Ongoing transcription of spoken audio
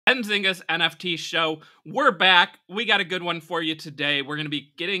Benzinga's NFT show. We're back. We got a good one for you today. We're going to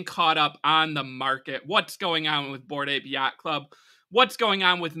be getting caught up on the market. What's going on with Bored Ape Yacht Club? What's going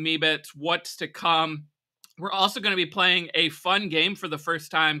on with Meebits? What's to come? We're also going to be playing a fun game for the first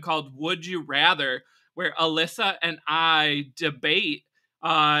time called Would You Rather, where Alyssa and I debate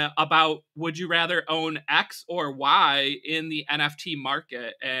about would you rather own X or Y in the NFT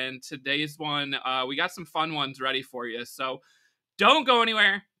market. And today's one, we got some fun ones ready for you. So don't go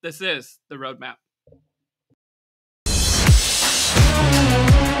anywhere. This is the Roadmap.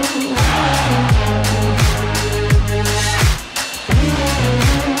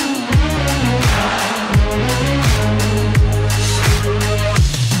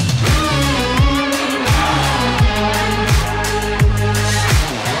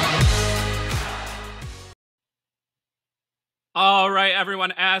 All right,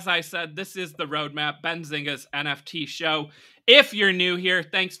 everyone, as I said, this is the Roadmap, Benzinga's NFT show. If you're new here,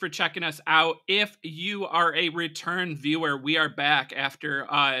 thanks for checking us out. If you are a return viewer, we are back after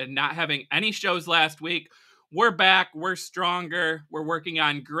not having any shows last week. We're back, we're stronger, we're working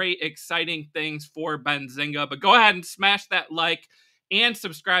on great, exciting things for Benzinga. But go ahead and smash that like and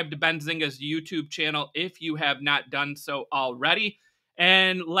subscribe to Benzinga's YouTube channel if you have not done so already.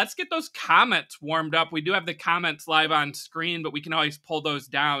 And let's get those comments warmed up. We do have the comments live on screen, but we can always pull those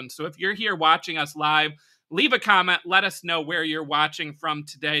down. So if you're here watching us live, leave a comment. Let us know where you're watching from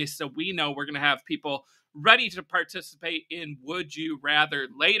today so we know we're going to have people ready to participate in Would You Rather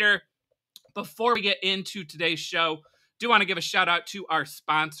later. Before we get into today's show, do want to give a shout out to our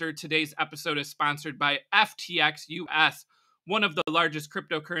sponsor. Today's episode is sponsored by FTX US, one of the largest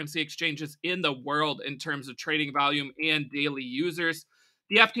cryptocurrency exchanges in the world in terms of trading volume and daily users.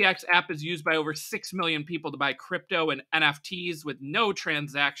 The FTX app is used by over 6 million people to buy crypto and NFTs with no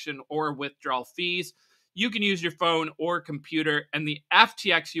transaction or withdrawal fees. You can use your phone or computer, and the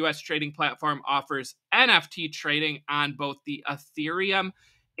FTX US trading platform offers NFT trading on both the Ethereum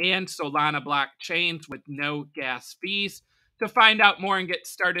and Solana blockchains with no gas fees. To find out more and get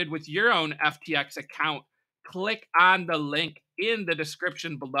started with your own FTX account, click on the link in the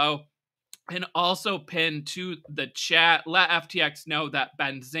description below and also pin to the chat. Let FTX know that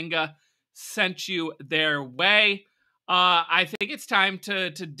Benzinga sent you their way. I think it's time to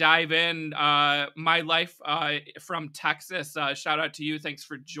dive in. My life from Texas. Shout out to you. Thanks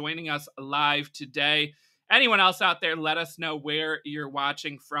for joining us live today. Anyone else out there, let us know where you're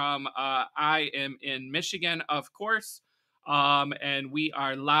watching from. I am in Michigan, of course. And we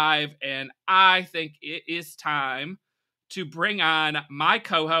are live, and I think it is time to bring on my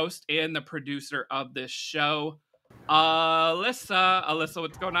co-host and the producer of this show, Alyssa. Alyssa,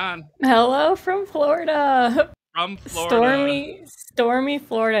 what's going on? Hello from Florida. From Florida. Stormy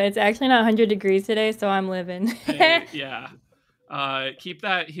Florida. It's actually not 100 degrees today, so I'm living. Hey, yeah. Keep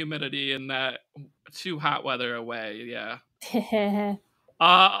that humidity and that too hot weather away. Yeah.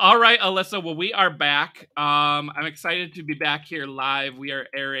 All right, Alyssa. Well, we are back. I'm excited to be back here live. We are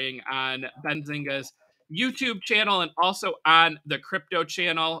airing on Benzinga's YouTube channel and also on the crypto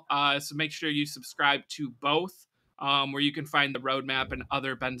channel. So make sure you subscribe to both, where you can find the roadmap and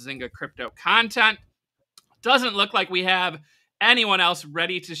other Benzinga crypto content. Doesn't look like we have anyone else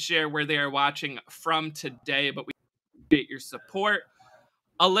ready to share where they are watching from today, but we appreciate your support.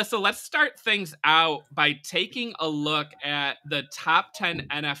 Alyssa, let's start things out by taking a look at the top 10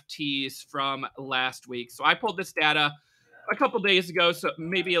 NFTs from last week. So I pulled this data a couple days ago, so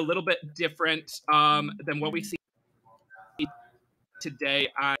maybe a little bit different than what we see today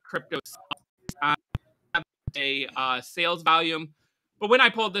on crypto sales volume. But when I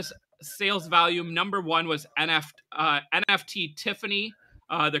pulled this sales volume, number one was NFT Tiffany,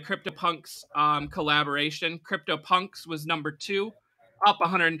 the CryptoPunks collaboration. CryptoPunks was number two, up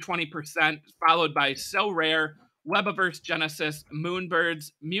 120%, followed by So Rare, Webaverse Genesis,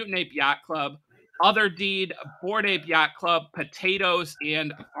 Moonbirds, Mutant Ape Yacht Club, Other Deed, Bored Ape Yacht Club, Potatoes,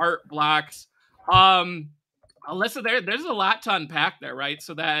 and Art Blocks. Alyssa, there's a lot to unpack there, right?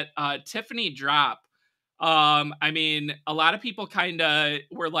 So that Tiffany drop, I mean, a lot of people kind of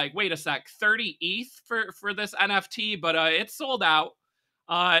were like, wait a sec, 30 ETH for this NFT, but it sold out.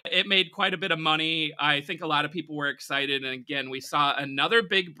 It made quite a bit of money. I think a lot of people were excited. And again, we saw another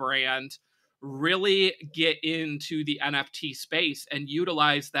big brand really get into the NFT space and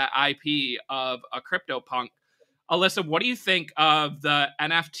utilize that IP of a CryptoPunk. Alyssa, what do you think of the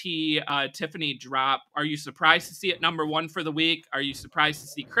NFT Tiffany drop? Are you surprised to see it number one for the week? Are you surprised to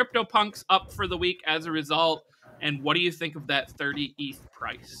see CryptoPunks up for the week as a result? And what do you think of that 30 ETH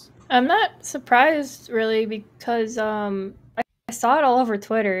price? I'm not surprised, really, because I saw it all over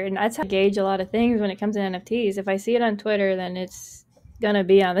Twitter, and that's how I gauge a lot of things when it comes to NFTs. If I see it on Twitter, then it's gonna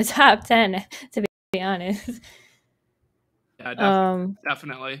be on the top 10, to be honest. Yeah,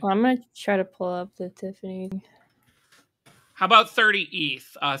 definitely. Well, I'm gonna try to pull up the Tiffany. How about 30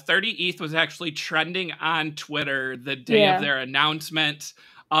 ETH? 30 ETH was actually trending on Twitter the day of Yeah. their announcement.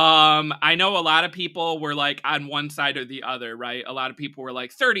 I know a lot of people were like on one side or the other, right? A lot of people were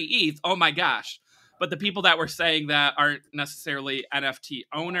like 30 ETH, oh my gosh. But the people that were saying that aren't necessarily NFT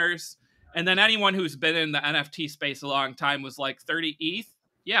owners. And then anyone who's been in the NFT space a long time was like 30 ETH?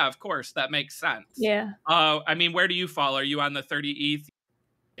 Yeah, of course, that makes sense. Yeah. I mean, where do you fall? Are you on the 30 ETH?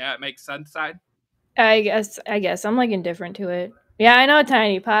 Yeah, it makes sense side? I guess I'm like indifferent to it. Yeah, I know,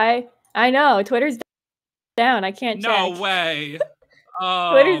 Tiny Pie. I know Twitter's down. I can't No check. way.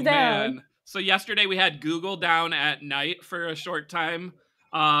 Oh Twitter's down. man. So yesterday we had Google down at night for a short time.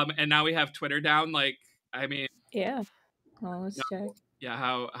 And now we have Twitter down. Like, I mean, Yeah. Well, let's check. yeah,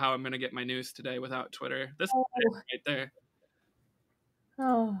 how I'm gonna get my news today without Twitter. This is Oh. it right there.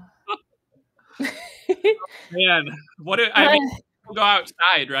 Oh. Man, I mean, people go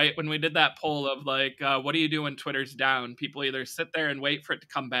outside, right? When we did that poll of like, what do you do when Twitter's down? People either sit there and wait for it to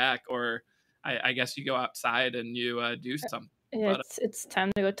come back, or I guess you go outside and you do something. Yeah, But it's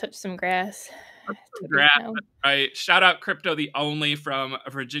time to go touch some grass. Twitter's congrats, down. right? Shout out Crypto the Only from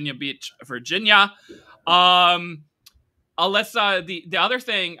Virginia Beach, Virginia. Um, Alyssa, the other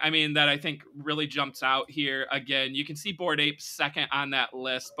thing, I mean, that I think really jumps out here, again, you can see Bored Ape second on that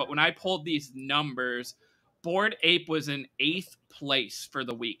list, but when I pulled these numbers, Bored Ape was in 8th place for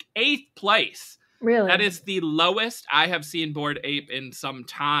the week. 8th place. Really? That is the lowest I have seen Bored Ape in some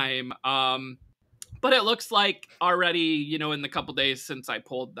time. But it looks like already, you know, in the couple days since I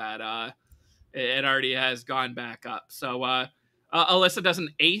pulled that, it already has gone back up. So, Alyssa does an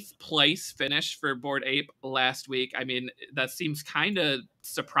 8th place finish for Bored Ape last week. I mean, that seems kind of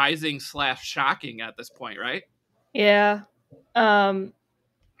surprising / shocking at this point, right? Yeah.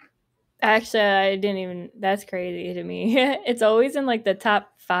 Actually, I didn't even. That's crazy to me. It's always in like the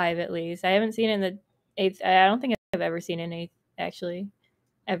top 5 at least. I haven't seen it in the 8th. I don't think I've ever seen an 8th actually,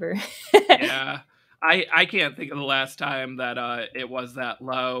 ever. Yeah, I can't think of the last time that it was that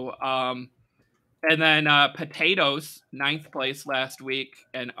low. And then Potatoes, 9th place last week,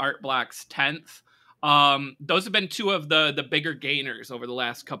 and Art Blocks 10th. Those have been two of the bigger gainers over the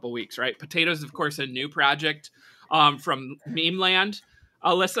last couple weeks, right? Potatoes, of course, a new project from Meme Land.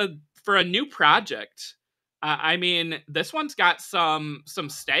 Alyssa, for a new project, I mean, this one's got some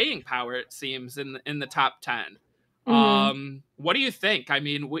staying power. It seems in the top 10. What do you think? I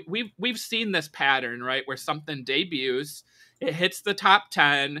mean, we've seen this pattern, right, where something debuts, it hits the top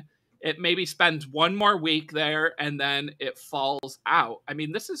 10. It maybe spends one more week there and then it falls out. I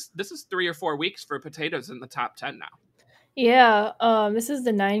mean, this is 3 or 4 weeks for Potatoes in the top 10 now. Yeah. This is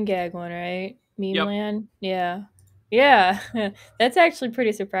the 9gag one, right? Meme Yep. Land. Yeah. Yeah. That's actually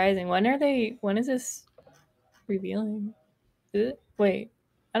pretty surprising. When is this revealing? Is it? Wait.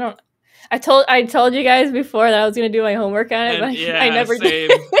 I don't. I told you guys before that I was gonna do my homework on it, And but yeah, I never same,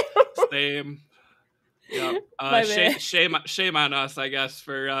 did. same. Yep. My bad. Shame on us, I guess,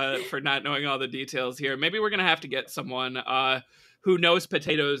 for not knowing all the details here. Maybe we're gonna have to get someone who knows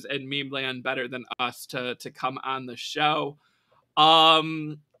Potatoes and Meme Land better than us to come on the show.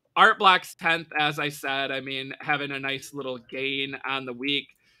 Art Block's 10th, as I said. I mean, having a nice little gain on the week.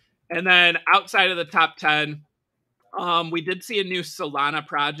 And then outside of the top 10, we did see a new Solana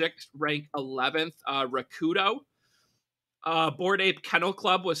project rank 11th, Rakudo. Bored Ape Kennel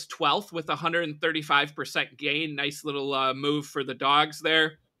Club was 12th with 135% gain. Nice little move for the dogs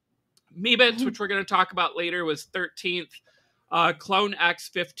there. Meebits, which we're going to talk about later, was 13th. Clone X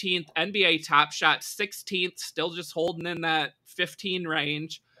 15th. NBA Top Shot 16th, still just holding in that 15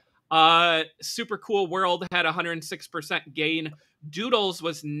 range. Super Cool World had 106% gain. Doodles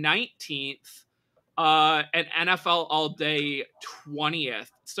was 19th. And NFL All Day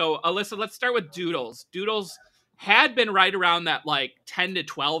 20th. So, Alyssa, let's start with Doodles. Doodles had been right around that like 10 to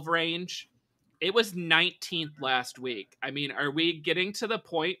 12 range. It was 19th last week. I mean, are we getting to the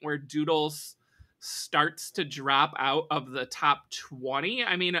point where Doodles starts to drop out of the top 20?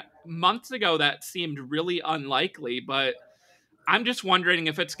 I mean, months ago that seemed really unlikely, but I'm just wondering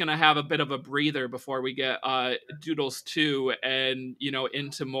if it's going to have a bit of a breather before we get Doodles 2 and, you know,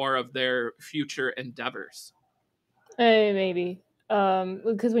 into more of their future endeavors. Maybe.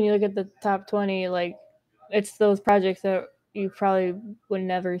 Because when you look at the top 20, like it's those projects that you probably would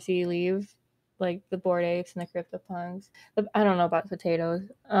never see leave, like the Bored Apes and the CryptoPunks. I don't know about Potatoes.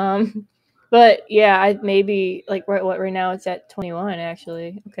 But yeah, I maybe like right now it's at 21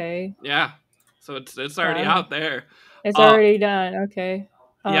 actually. Okay. Yeah. So it's already Wow. out there. It's already done. Okay.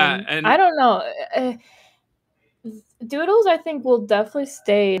 Yeah, and I don't know. Doodles, I think, will definitely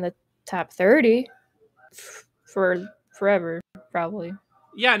stay in the top 30 for forever, probably.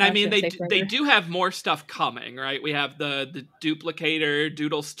 Yeah, and I I mean shouldn't say they forever. do have more stuff coming, right? We have the duplicator,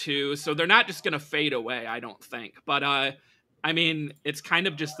 Doodles 2, so they're not just going to fade away, I don't think. But I mean, it's kind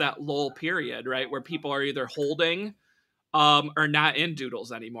of just that lull period, right, where people are either holding or not in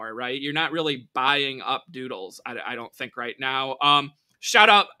Doodles anymore, right? You're not really buying up Doodles, I don't think right now. Shout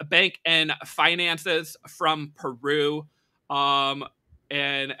out Bank and Finances from Peru. Um,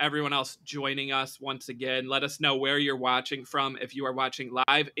 and everyone else joining us once again. Let us know where you're watching from if you are watching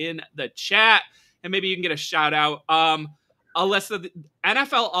live in the chat, and maybe you can get a shout out. Alyssa, the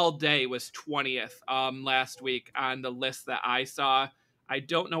NFL All Day was 20th last week on the list that I saw. I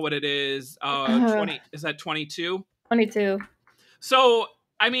don't know what it is. 20, is that 22? 22. So,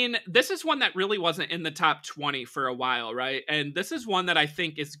 I mean, this is one that really wasn't in the top 20 for a while, right? And this is one that I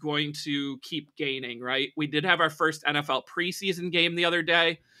think is going to keep gaining, right? We did have our first NFL preseason game the other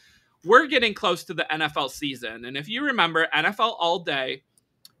day. We're getting close to the NFL season. And if you remember, NFL All Day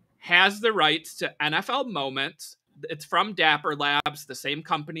has the rights to NFL Moments. It's from Dapper Labs, the same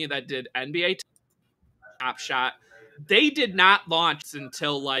company that did NBA Top Shot. They did not launch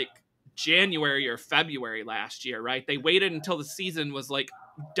until like January or February last year, right? They waited until the season was like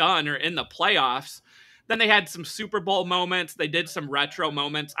done or in the playoffs. Then they had some Super Bowl moments. They did some retro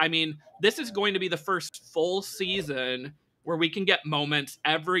moments. I mean, this is going to be the first full season where we can get moments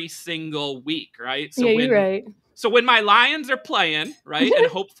every single week, right? Yeah, you're right. So when my Lions are playing, right,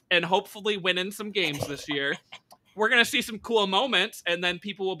 and hopefully winning some games this year, we're going to see some cool moments, and then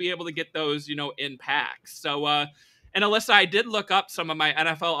people will be able to get those, you know, in packs. So, and Alyssa, I did look up some of my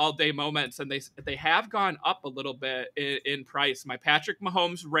NFL All Day moments, and they have gone up a little bit in price. My Patrick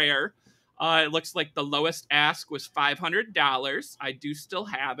Mahomes rare, it looks like the lowest ask was $500. I do still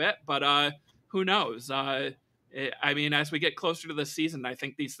have it, but who knows? I mean, as we get closer to the season, I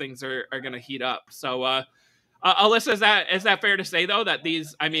think these things are going to heat up. So, Alyssa, is that fair to say though that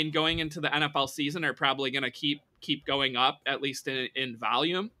these, I mean, going into the NFL season are probably going to keep going up at least in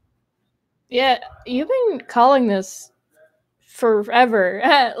volume? Yeah, you've been calling this forever.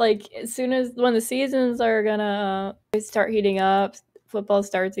 Like as soon as when the seasons are gonna start heating up, football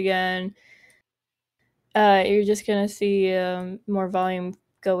starts again. You're just gonna see more volume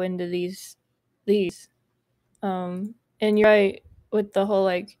go into these. And you're right with the whole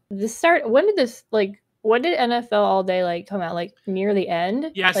like the start. When did this like? When did NFL All Day like come out? Like near the end?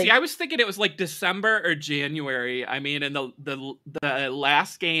 Yeah, see, Like I was thinking it was like December or January. I mean, and the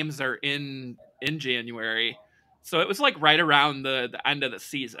last games are in January, so it was like right around the end of the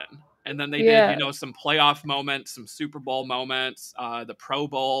season. And then they did, you yeah, know, some playoff moments, some Super Bowl moments, the Pro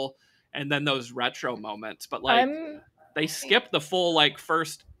Bowl, and then those retro moments. But like I'm they skipped the full like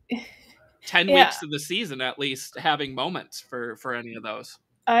first 10 yeah. weeks of the season at least having moments for any of those.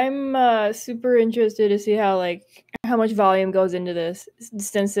 I'm super interested to see how like how much volume goes into this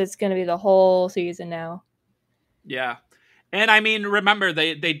since it's going to be the whole season now. Yeah. And I mean, remember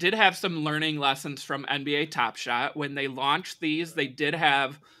they did have some learning lessons from NBA Top Shot. When they launched these, they did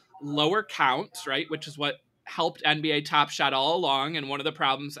have lower counts, right? Which is what helped NBA Top Shot all along. And one of the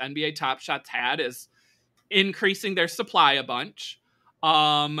problems NBA Top Shots had is increasing their supply a bunch.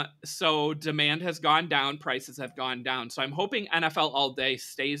 So demand has gone down, prices have gone down. So I'm hoping NFL All Day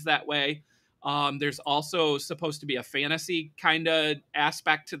stays that way. There's also supposed to be a fantasy kind of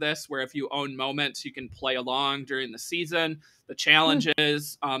aspect to this, where if you own moments, you can play along during the season. The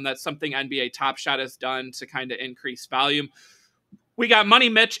challenges, that's something NBA Top Shot has done to kind of increase volume. We got Money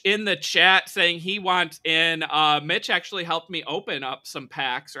Mitch in the chat saying he wants in. Mitch actually helped me open up some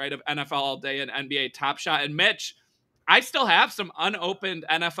packs, right, of NFL All Day and NBA Top Shot. And Mitch, I still have some unopened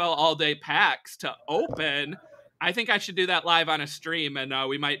NFL All Day packs to open. I think I should do that live on a stream, and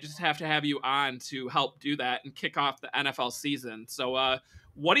we might just have to have you on to help do that and kick off the NFL season. So,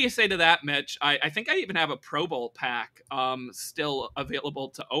 what do you say to that, Mitch? I think I even have a Pro Bowl pack still available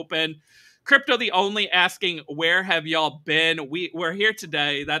to open. Crypto the Only asking, where have y'all been? We're here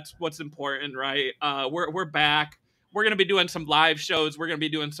today. That's what's important, right? We're back. We're gonna be doing some live shows. We're gonna be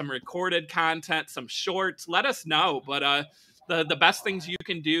doing some recorded content, some shorts. Let us know. But the best things you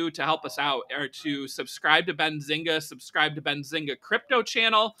can do to help us out are to subscribe to Benzinga, subscribe to Benzinga Crypto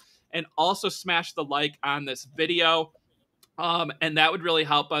channel, and also smash the like on this video. And that would really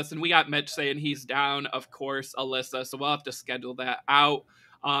help us. And we got Mitch saying he's down, of course, Alyssa. So we'll have to schedule that out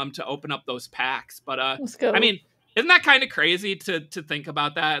to open up those packs. But Let's I go. mean, isn't that kind of crazy to think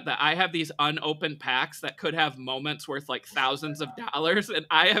about that? That I have these unopened packs that could have moments worth like thousands of dollars, and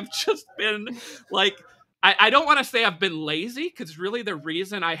I have just been like I don't want to say I've been lazy, because really the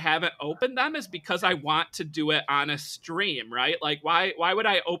reason I haven't opened them is because I want to do it on a stream, right? Like, why would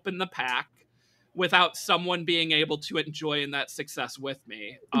I open the pack without someone being able to enjoy in that success with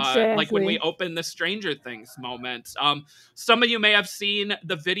me? Like when we Exactly. open the Stranger Things moments. Some of you may have seen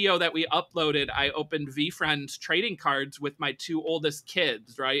the video that we uploaded. I opened VFriends trading cards with my two oldest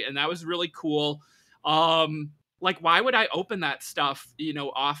kids, right? And that was really cool. Like, why would I open that stuff,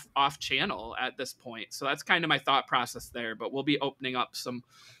 off channel at this point? So that's kind of my thought process there. But we'll be opening up some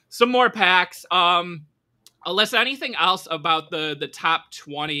more packs. Alyssa, anything else about the top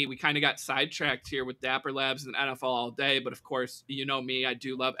 20? We kind of got sidetracked here with Dapper Labs and NFL All Day, but of course, you know me, I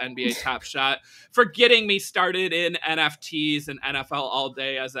do love NBA Top Shot for getting me started in NFTs, and NFL All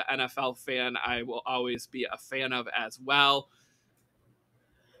Day as an NFL fan, I will always be a fan of as well.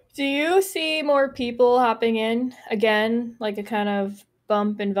 Do you see more people hopping in again, like a kind of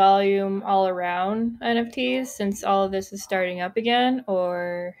bump in volume all around NFTs since all of this is starting up again,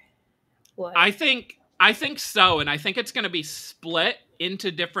 or what? I think so, and I think it's going to be split into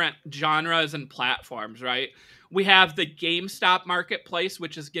different genres and platforms, right? We have the GameStop marketplace,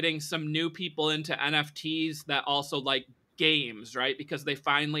 which is getting some new people into NFTs that also like games, right? Because they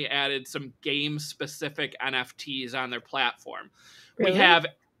finally added some game specific NFTs on their platform. We Really? have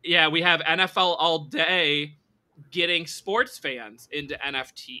we have NFL All Day getting sports fans into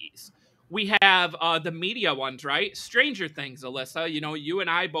NFTs. We have the media ones, right? Stranger Things, Alyssa. You and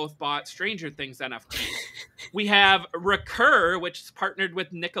I both bought Stranger Things NFTs. We have Recur, which is partnered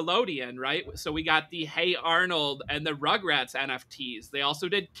with Nickelodeon, right? So we got the Hey Arnold and the Rugrats NFTs. They also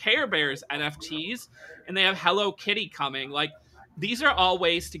did Care Bears NFTs, and they have Hello Kitty coming. Like, these are all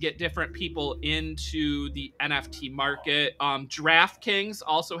ways to get different people into the NFT market. DraftKings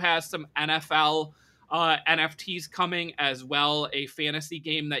also has some NFL NFTs coming as well, a fantasy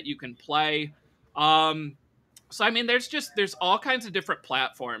game that you can play. So I mean, there's all kinds of different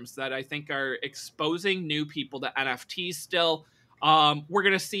platforms that I think are exposing new people to NFTs still. We're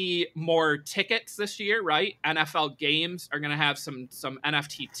gonna see more tickets this year, right? NFL games are gonna have some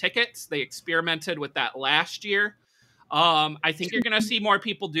NFT tickets. They experimented with that last year. I think you're gonna see more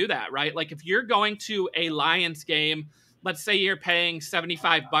people do that, right? Like, if you're going to a Lions game, let's say you're paying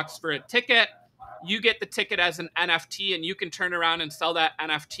 $75 for a ticket, you get the ticket as an NFT, and you can turn around and sell that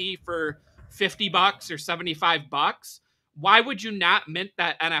NFT for $50 or $75. Why would you not mint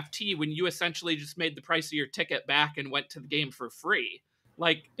that NFT when you essentially just made the price of your ticket back and went to the game for free?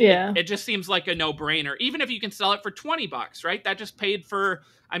 Like, Yeah. it just seems like a no-brainer. Even if you can sell it for $20, right? That just paid for,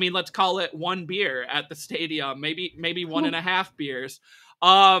 I mean, let's call it one beer at the stadium, maybe one and a half beers.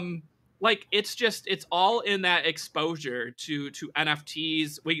 Like, it's all in that exposure to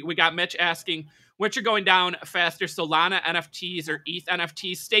NFTs. We got Mitch asking which are going down faster, Solana NFTs or ETH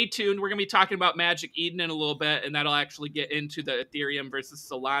NFTs. Stay tuned. We're going to be talking about Magic Eden in a little bit, and that'll actually get into the Ethereum versus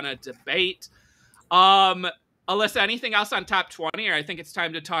Solana debate. Alyssa, anything else on top 20? Or I think it's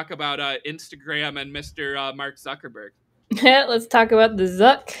time to talk about Instagram and Mr. Mark Zuckerberg. Let's talk about the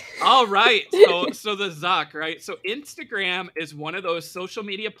Zuck. All right. So the Zuck, right? So Instagram is one of those social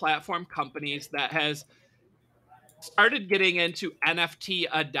media platform companies that has started getting into NFT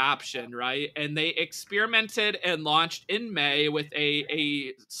adoption, right? And they experimented and launched in May with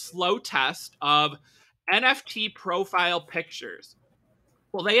a slow test of NFT profile pictures.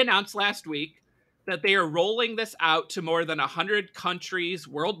 Well, they announced last week that they are rolling this out to more than 100 countries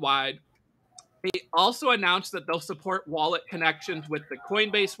worldwide. They also announced that they'll support wallet connections with the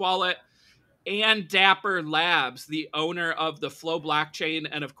Coinbase wallet and Dapper Labs, the owner of the Flow blockchain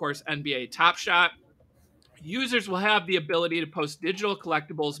and, of course, NBA Top Shot. Users will have the ability to post digital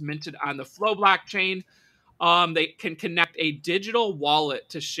collectibles minted on the Flow blockchain. They can connect a digital wallet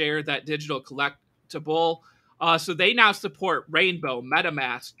to share that digital collectible. So they now support Rainbow,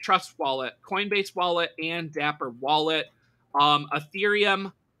 MetaMask, Trust Wallet, Coinbase Wallet, and Dapper Wallet.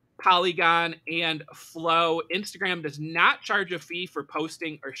 Ethereum, Polygon, and Flow. Instagram does not charge a fee for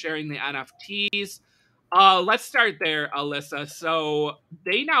posting or sharing the NFTs. Let's start there, Alyssa. So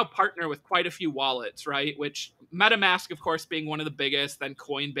they now partner with quite a few wallets, right? Which MetaMask, of course, being one of the biggest, then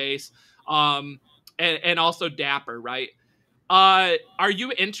Coinbase, and also Dapper, right? Are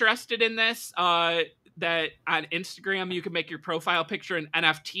you interested in this? That on Instagram you can make your profile picture an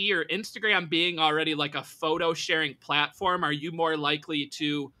NFT, or Instagram being already like a photo sharing platform, are you more likely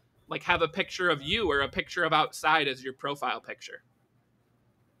to like have a picture of you or a picture of outside as your profile picture?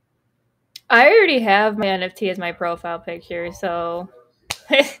 I already have my NFT as my profile picture, so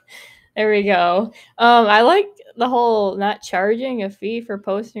there we go. I like the whole not charging a fee for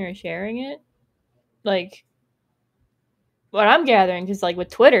posting or sharing it. Like, what I'm gathering is like with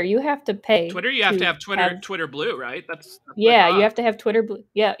Twitter, you have to pay Twitter, you have to have have Twitter Blue, right? That's what I yeah, you thought. have to have Twitter Blue.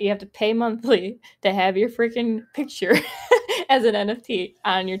 Yeah, you have to pay monthly to have your freaking picture as an NFT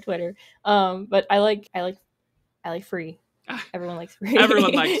on your Twitter. But I like free. Everyone likes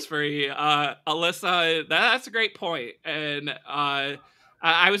Everyone likes free. free. Alyssa, that's a great point. And I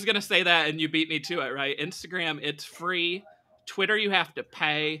was gonna say that, and you beat me to it, right? Instagram, it's free. Twitter, you have to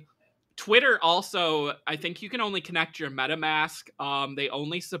pay. Twitter also, I think you can only connect your MetaMask. They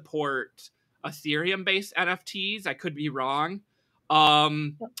only support Ethereum-based NFTs. I could be wrong.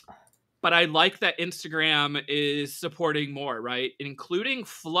 Um, but I like that Instagram is supporting more, right? Including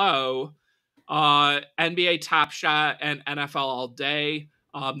Flow, NBA Top Shot, and NFL All Day.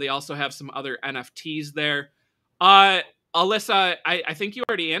 They also have some other NFTs there. Uh, Alyssa, I think you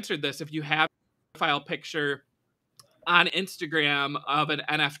already answered this. If you have a profile picture on Instagram of an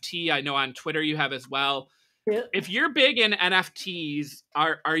NFT, I know on Twitter you have as well. Yeah. If you're big in NFTs,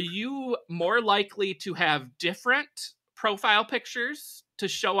 are you more likely to have different profile pictures to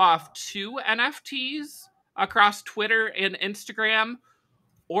show off two NFTs across Twitter and Instagram,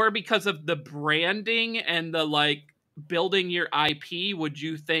 or because of the branding and the like building your IP, would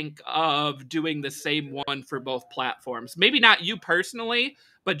you think of doing the same one for both platforms? Maybe not you personally,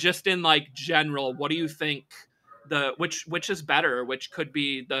 but just in like general, what do you think the which is better, which could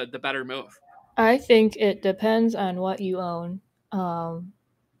be the better move? I think it depends on what you own. Um,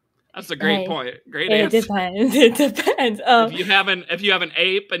 That's a great hey, point. Great it answer. depends. It depends. If you have an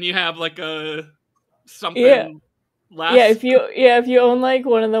ape and you have like a Yeah, something less, if you own like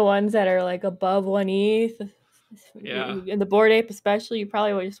one of the ones that are like above 1 ETH, yeah. in the board ape especially, you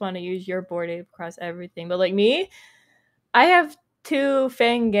probably would just want to use your board ape across everything. But like me, I have two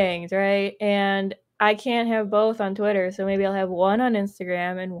Fang gangs, right? And I can't have both on Twitter, so maybe I'll have one on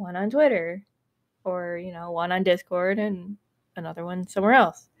Instagram and one on Twitter, or one on Discord and another one somewhere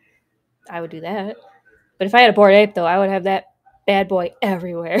else. I would do that. But if I had a board ape, though, I would have that bad boy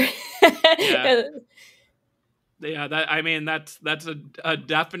everywhere. Yeah. Yeah, that I mean that's a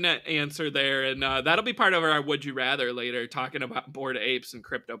definite answer there, and that'll be part of our would you rather later, talking about bored apes and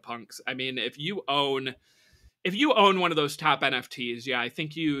crypto punks. I mean, if you own one of those top NFTs, yeah, I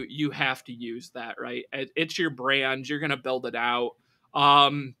think you have to use that, right? It's your brand, you're gonna build it out.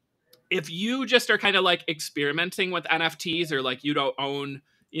 Um, if you just are kind of like experimenting with NFTs, or like you don't own,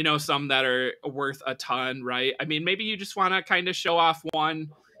 some that are worth a ton, right? I mean, maybe you just want to kind of show off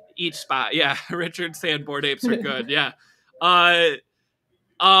one each spot. Yeah, Richard saying board apes are good. Yeah. Uh,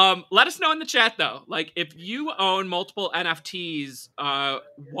 let us know in the chat though. Like, if you own multiple NFTs,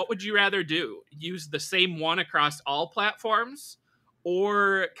 what would you rather do? Use the same one across all platforms,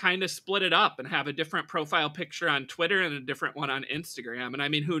 or kind of split it up and have a different profile picture on Twitter and a different one on Instagram? And I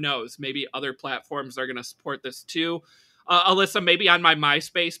mean, who knows? Maybe other platforms are going to support this too. Alyssa, maybe on my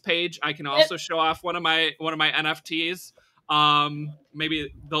MySpace page, I can also show off one of my NFTs.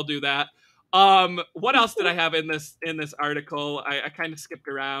 Maybe they'll do that. What else did I have in this article? I kind of skipped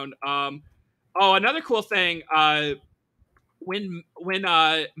around. Oh, another cool thing. When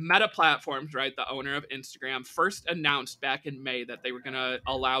Meta Platforms, right, the owner of Instagram, first announced back in May that they were going to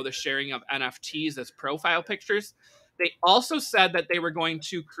allow the sharing of NFTs as profile pictures, they also said that they were going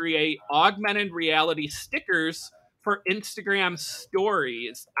to create augmented reality stickers for Instagram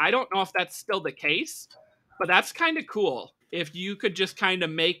stories. I don't know if that's still the case, but that's kind of cool. If you could just kind of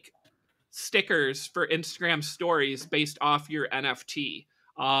make stickers for Instagram stories based off your NFT,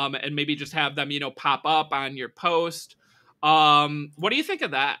 and maybe just have them, pop up on your post. What do you think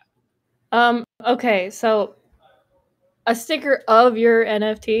of that? Okay, so a sticker of your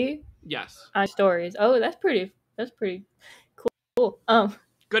NFT Yes. on stories. Oh, that's pretty cool.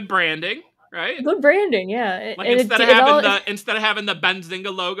 Good branding, right? Good branding, yeah. Like, And instead of it having all the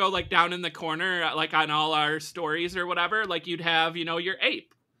Benzinga logo like down in the corner, like on all our stories or whatever, like you'd have, your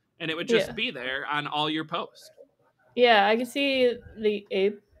ape, and it would just yeah. be there on all your posts. Yeah, I can see the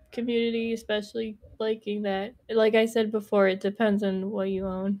ape community especially liking that. Like I said before, it depends on what you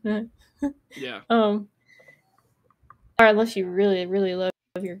own. Yeah. um or unless you really, really love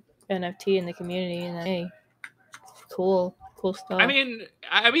your NFT in the community, and then hey, cool I stuff.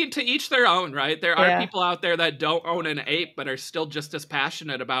 mean, to each their own, right? There are Yeah. people out there that don't own an ape, but are still just as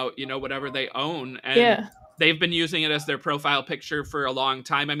passionate about, whatever they own, and Yeah. they've been using it as their profile picture for a long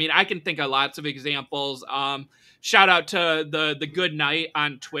time. I mean, I can think of lots of examples. Shout out to the Good Night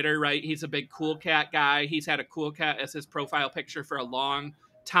on Twitter, right? He's a big Cool Cat guy. He's had a Cool Cat as his profile picture for a long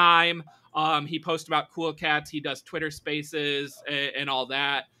time. He posts about Cool Cats. He does Twitter Spaces and all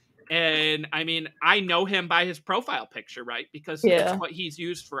that. And I mean, I know him by his profile picture, right? Because it's Yeah. what he's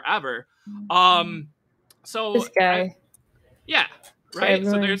used forever. Um, so This guy. Yeah. to Right.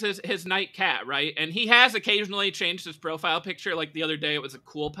 So everyone. there's his night cat, right? And he has occasionally changed his profile picture. Like the other day, it was a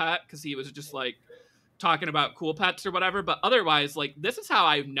cool pet because he was just like talking about cool pets or whatever. But otherwise, like this is how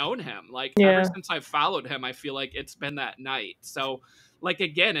I've known him. Like ever Yeah. since I've followed him, I feel like it's been that night. So like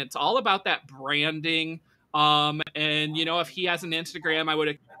again, it's all about that branding. And you know, if he has an Instagram, I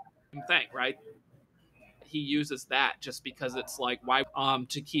would think, right? He uses that just because it's like why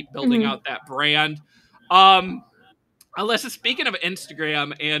to keep building Hmm. out that brand. Um Alyssa, speaking of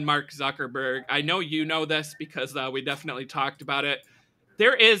Instagram and Mark Zuckerberg, I know you know this because we definitely talked about it.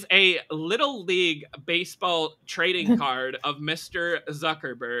 There is a Little League baseball trading card of Mr.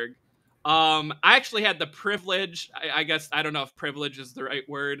 Zuckerberg. I actually had the privilege, I guess, I don't know if privilege is the right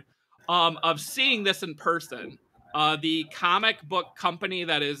word, of seeing this in person. The comic book company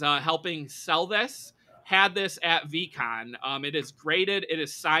that is helping sell this had this at VCon. It is graded. It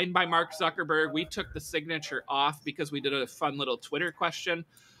is signed by Mark Zuckerberg. We took the signature off because we did a fun little Twitter question.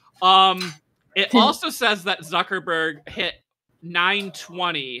 Um, it also says that Zuckerberg hit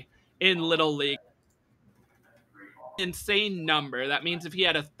 920 in Little League. Insane number. That means if he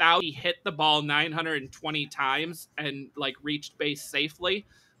had 1,000, he hit the ball 920 times and like reached base safely.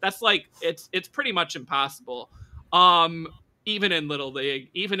 That's like it's pretty much impossible. Um, Even in Little League,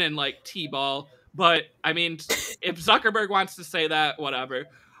 even in like T-ball. But I mean, if Zuckerberg wants to say that, whatever.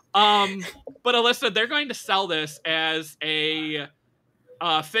 But Alyssa, they're going to sell this as a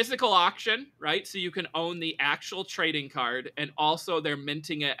physical auction, right? So you can own the actual trading card, and also they're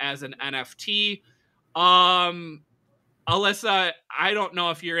minting it as an NFT. Um, Alyssa, I don't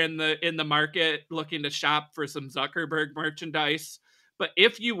know if you're in the market looking to shop for some Zuckerberg merchandise, but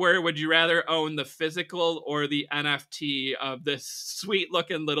if you were, would you rather own the physical or the NFT of this sweet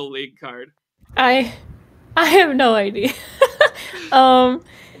looking Little League card? I I have no idea. um,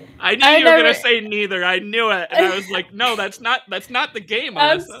 I knew I you were gonna never. say neither. I knew it, and I was like, no, that's not the game,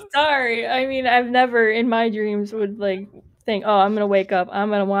 I'm Alyssa. sorry. I mean, I've never in my dreams would like think, oh, I'm gonna wake up, I'm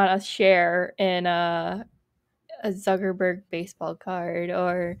gonna want a share in a Zuckerberg baseball card,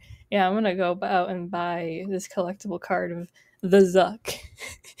 or yeah, I'm gonna go out and buy this collectible card of the Zuck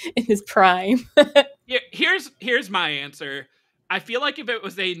in his prime. Here's my answer. I feel like if it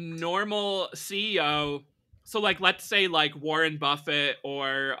was a normal CEO, so like let's say like Warren Buffett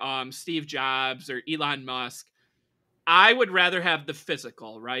or Steve Jobs or Elon Musk, I would rather have the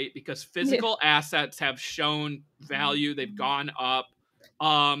physical, right? Because Yeah. physical assets have shown value, they've gone up.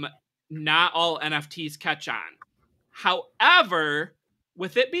 Um, Not all NFTs catch on. However,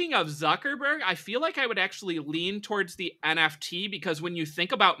 with it being of Zuckerberg, I feel like I would actually lean towards the NFT because when you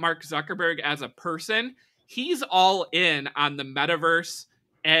think about Mark Zuckerberg as a person, he's all in on the metaverse.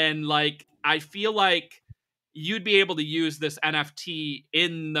 And like, I feel like you'd be able to use this NFT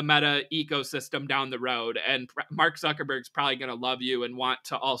in the meta ecosystem down the road. And Mark Zuckerberg's probably going to love you and want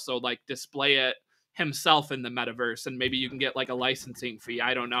to also like display it himself in the metaverse. And maybe you can get like a licensing fee.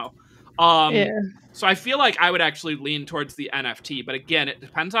 I don't know. Um, Yeah. so I feel like I would actually lean towards the NFT, but again, it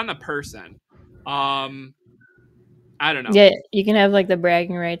depends on the person. Um, I don't know. Yeah, you can have like the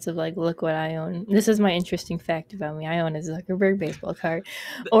bragging rights of like, look what I own. This is my interesting fact about me. I own a Zuckerberg baseball card,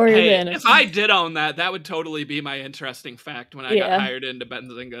 or the Hey, if NFT. I did own that, that would totally be my interesting fact when I got Yeah, hired into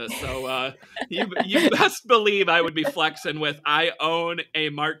Benzinga. So you best believe I would be flexing with I own a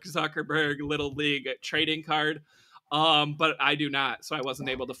Mark Zuckerberg Little League trading card. But I do not, so I wasn't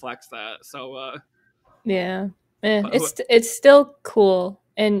able to flex that. So yeah. but It's still cool,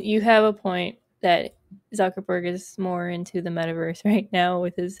 and you have a point that Zuckerberg is more into the metaverse right now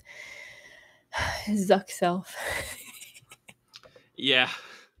with his Zuck self. yeah.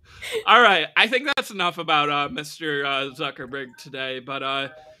 All right, I think that's enough about Mr. Zuckerberg today.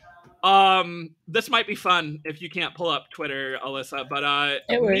 But this might be fun if you can't pull up Twitter, Alyssa. But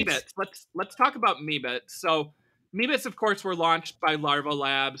It works. Meebits. Let's talk about Meebits. So Meebits, of course, were launched by Larva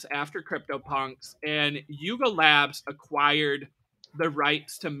Labs after CryptoPunks, and Yuga Labs acquired the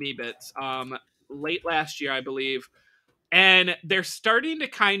rights to Meebits late last year, I believe. And they're starting to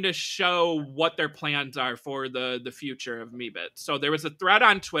kind of show what their plans are for the future of Meebits. So there was a thread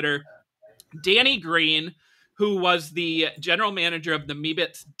on Twitter. Danny Green, who was the general manager of the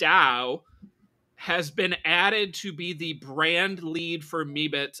Meebits DAO, has been added to be the brand lead for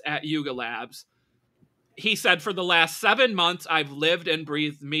Meebits at Yuga Labs. He said, for the last 7 months, I've lived and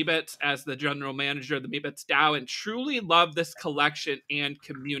breathed Meebits as the general manager of the Meebits DAO and truly love this collection and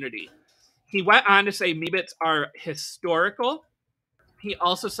community. He went on to say Meebits are historical. He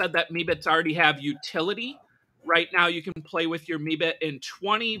also said that Meebits already have utility. Right now, you can play with your Meebit in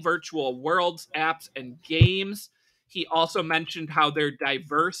 20 virtual worlds, apps, and games. He also mentioned how they're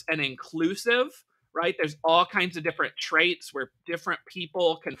diverse and inclusive, right? There's all kinds of different traits where different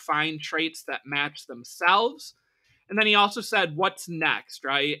people can find traits that match themselves. And then he also said, what's next,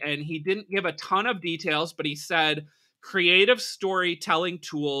 right? And he didn't give a ton of details, but he said creative storytelling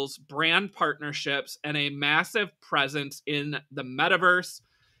tools, brand partnerships, and a massive presence in the metaverse.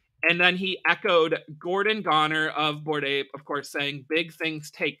 And then he echoed Gordon Goner of Bored Ape, of course, saying big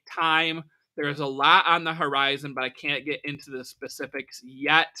things take time. There's a lot on the horizon, but I can't get into the specifics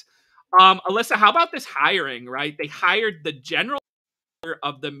yet. Alyssa, how about this hiring, right? They hired the general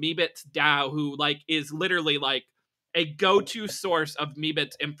of the Meebits DAO, who like is literally like a go-to source of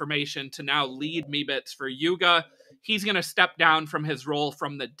Meebits information to now lead Meebits for Yuga. He's going to step down from his role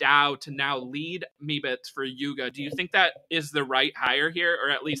from the DAO to now lead Meebits for Yuga. Do you think that is the right hire here, or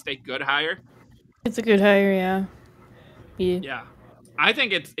at least a good hire? It's a good hire, yeah. Yeah. I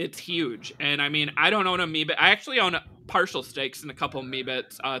think it's huge. And I mean, I don't own a Meebit. I actually own partial stakes in a couple of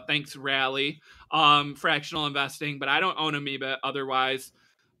Meebits. Thanks Rally, fractional investing, but I don't own a Meebit otherwise.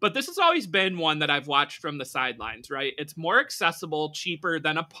 But this has always been one that I've watched from the sidelines, right? It's more accessible, cheaper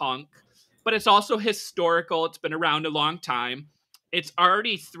than a punk, but it's also historical. It's been around a long time. It's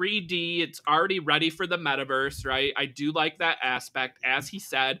already 3D. It's already ready for the metaverse, right? I do like that aspect, as he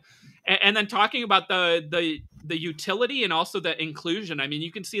said. And then talking about the utility and also the inclusion. I mean,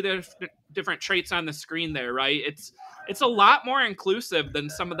 you can see the different traits on the screen there, right? It's a lot more inclusive than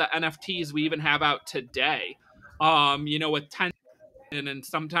some of the NFTs we even have out today. With 10 and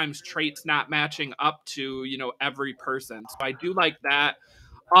sometimes traits not matching up to, every person. So I do like that.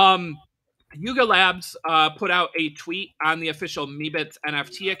 Um, Yuga Labs put out a tweet on the official Meebits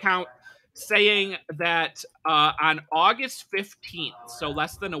NFT account saying that on August 15th, so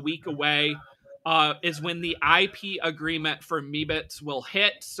less than a week away, is when the IP agreement for Meebits will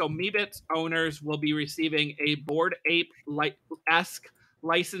hit. So Meebits owners will be receiving a Bored Ape-esque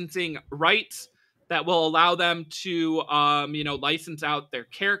licensing rights that will allow them to, license out their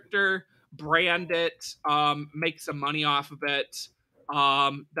character, brand it, make some money off of it.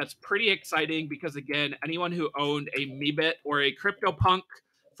 That's pretty exciting because, again, anyone who owned a Meebit or a CryptoPunk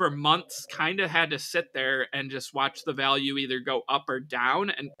for months kind of had to sit there and just watch the value either go up or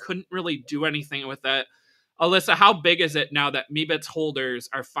down and couldn't really do anything with it. Alyssa, how big is it now that Meebits holders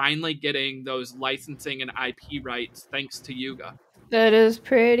are finally getting those licensing and IP rights thanks to Yuga? That is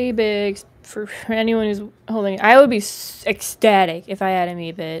pretty big for anyone who's holding. I would be ecstatic if I had a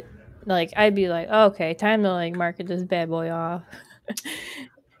Meebit. Like, I'd be like, oh, okay, time to like market this bad boy off.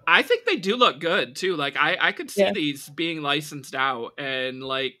 I think they do look good too. Like I could see Yeah. these being licensed out, and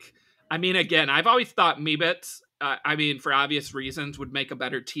like I mean, again, I've always thought Meebits, I mean, for obvious reasons, would make a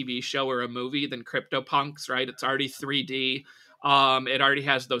better TV show or a movie than CryptoPunks. Right? It's already 3D. It already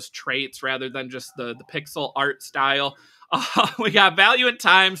has those traits rather than just the pixel art style. We got Value and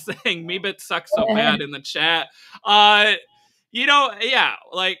Time saying Meebits sucks so bad in the chat. Uh, yeah,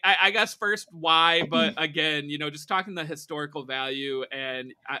 like I guess first why, but again, just talking the historical value,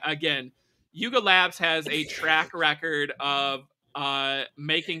 and again, Yuga Labs has a track record of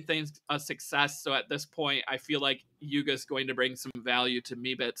making things a success. So at this point, I feel like Yuga's going to bring some value to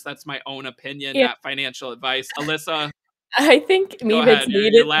Meebits. That's my own opinion, Yeah. not financial advice. Alyssa, I think go Meebits ahead. You're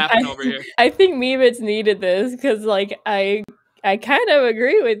needed. laughing over here. I think Meebits needed this because, like, I kind of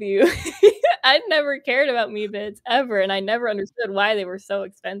agree with you. I never cared about Meebits ever, and I never understood why they were so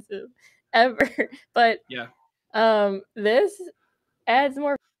expensive ever. But Yeah. this adds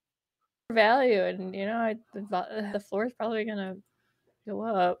more value, and the floor is probably gonna go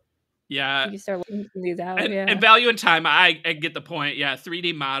up. Yeah. You can start looking these out. And, Yeah. and value and time, I get the point. Yeah,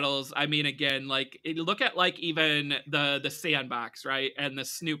 3D models. I mean, again, like look at like even the sandbox, right, and the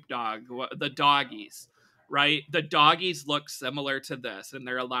Snoop Dogg, the doggies, right. The doggies look similar to this, and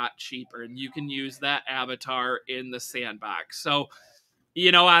they're a lot cheaper, and you can use that avatar in the sandbox. So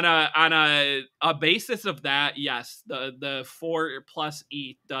on a basis of that, yes, the 4+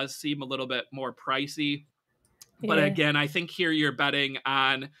 ETH does seem a little bit more pricey. But Yeah. again, I think here you're betting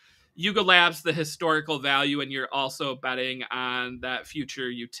on Yuga Labs, the historical value, and you're also betting on that future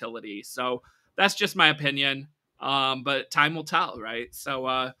utility. So that's just my opinion. But time will tell, right?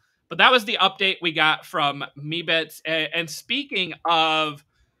 So, but that was the update we got from Meebits. And speaking of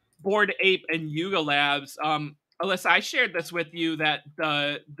Bored Ape and Yuga Labs, Alyssa, I shared this with you that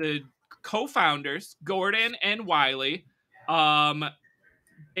the co-founders, Gordon and Wiley,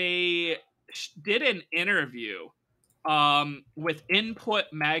 they did an interview with Input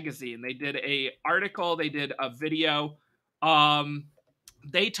Magazine. They did a article, they did a video. Um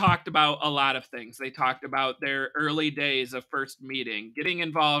they talked about a lot of things. They talked about their early days of first meeting, getting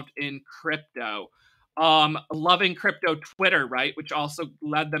involved in crypto, loving crypto Twitter, right, which also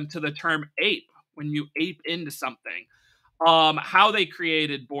led them to the term ape, when you ape into something. How they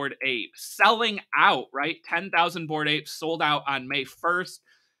created Bored Ape, selling out, right? 10,000 Bored Apes sold out on May 1st,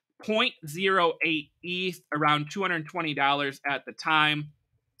 0.08 ETH, around $220 at the time.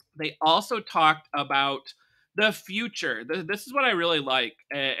 They also talked about the future. This is what I really like,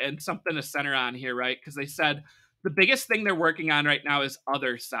 and something to center on here, right? Because they said the biggest thing they're working on right now is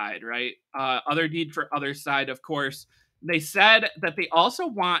Other Side, right? Other Deed for Other Side, of course. They said that they also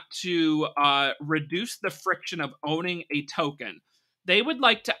want to reduce the friction of owning a token. They would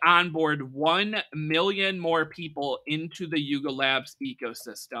like to onboard 1 million more people into the Yuga Labs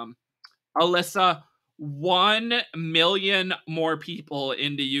ecosystem. Alyssa, 1 million more people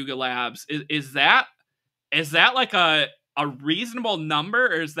into Yuga Labs. Is that like a reasonable number,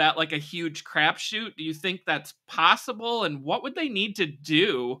 or is that like a huge crapshoot? Do you think that's possible? And what would they need to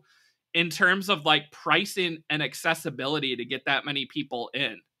do in terms of like pricing and accessibility to get that many people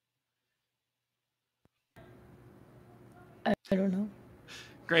in? I don't know.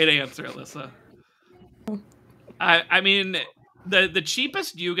 Great answer, Alyssa. I mean, the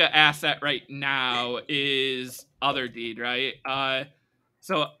cheapest Yuga asset right now is Other Deed, right?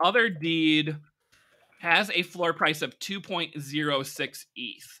 So Other Deed has a floor price of 2.06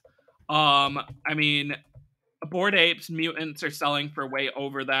 ETH. I mean, Bored Apes, Mutants are selling for way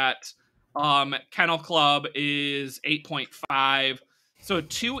over that. Kennel Club is 8.5. So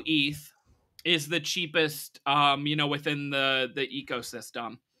 2 ETH is the cheapest, within the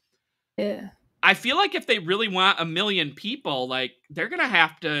ecosystem. Yeah. I feel like if they really want 1 million people, like they're gonna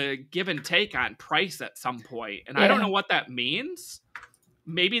have to give and take on price at some point, and I don't know what that means.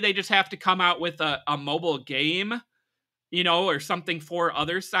 Maybe they just have to come out with a mobile game, or something for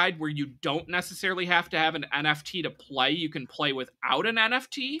Other Side where you don't necessarily have to have an NFT to play. You can play without an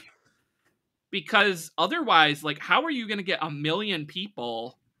NFT, because otherwise, like, how are you going to get 1 million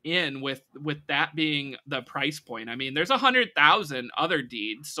people in with that being the price point? I mean, there's 100,000 Other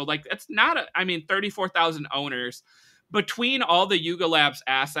Deeds, so like it's not 34,000 owners between all the Yuga Labs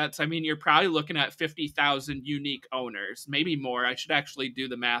assets. I mean, you're probably looking at 50,000 unique owners, maybe more. I should actually do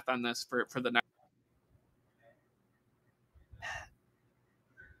the math on this for the next.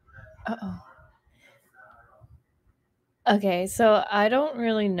 Uh-oh. Okay, so I don't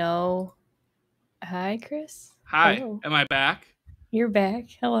really know. Hi, Chris. Hi, Hello. am I back? You're back.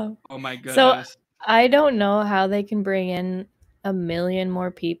 Hello. Oh my goodness. So I don't know how they can bring in 1 million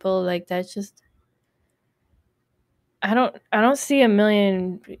more people. Like that's just I don't see 1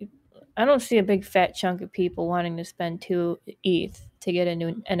 million. I don't see a big fat chunk of people wanting to spend 2 ETH to get a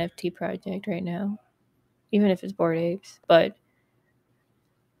new NFT project right now, even if it's Bored Apes. But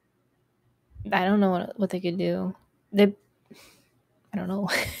I don't know what they could do. I don't know.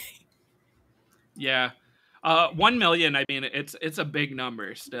 Yeah. 1 million, I mean, it's a big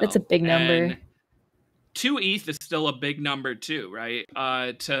number still. It's a big number. And 2 ETH is still a big number too, right?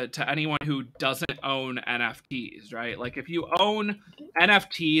 To anyone who doesn't own NFTs, right? Like if you own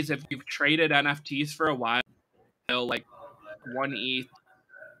NFTs, if you've traded NFTs for a while, like 1 ETH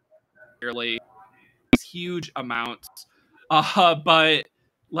yearly, huge amounts. But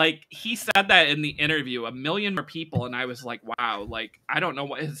like he said that in the interview, 1 million more people, and I was like, wow, like I don't know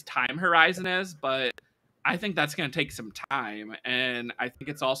what his time horizon is, but I think that's going to take some time, and I think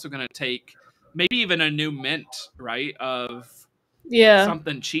it's also going to take maybe even a new mint, right? Of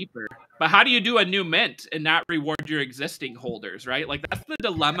something cheaper. But how do you do a new mint and not reward your existing holders, right? Like that's the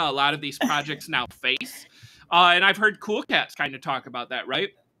dilemma a lot of these projects now face. And I've heard Cool Cats kind of talk about that, right?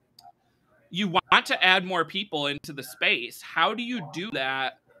 You want to add more people into the space. How do you do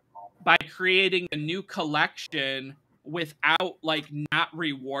that by creating a new collection without like not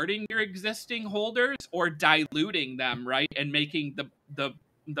rewarding your existing holders or diluting them, right? And making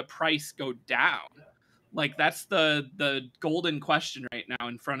the price go down. Like that's the golden question right now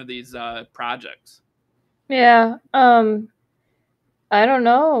in front of these projects. Yeah. I don't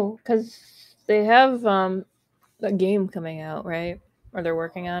know, because they have a game coming out, right? Or they're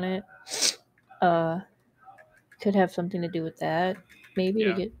working on it. Could have something to do with that. Maybe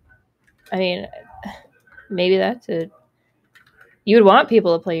to get. I mean, maybe that's it. You would want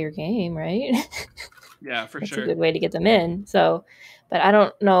people to play your game, right? Yeah, for That's sure. a good way to get them in. So, but I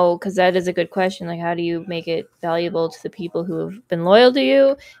don't know, because that is a good question. Like, how do you make it valuable to the people who have been loyal to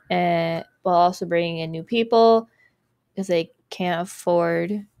you, and while also bringing in new people because they can't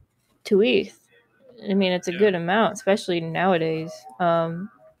afford 2 ETH? I mean, it's a good amount, especially nowadays.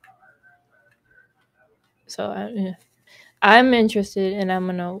 So I'm interested, and I'm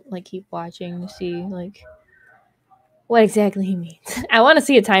gonna like keep watching to see like what exactly he means. I want to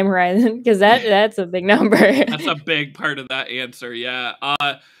see a time horizon because that's a big number. That's a big part of that answer. Yeah.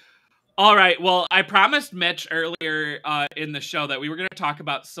 All right. Well, I promised Mitch earlier in the show that we were going to talk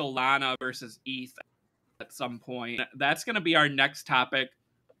about Solana versus ETH at some point. That's going to be our next topic.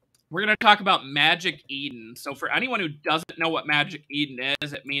 We're going to talk about Magic Eden. So, for anyone who doesn't know what Magic Eden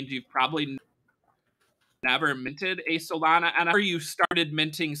is, it means you've probably never minted a Solana NFT, or you started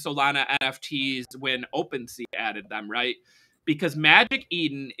minting Solana NFTs when OpenSea added them, right? Because Magic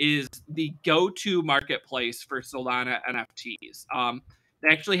Eden is the go-to marketplace for Solana NFTs. They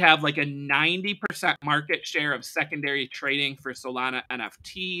actually have like a 90% market share of secondary trading for Solana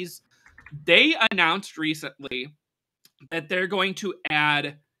NFTs. They announced recently that they're going to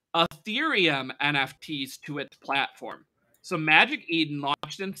add Ethereum NFTs to its platform. So Magic Eden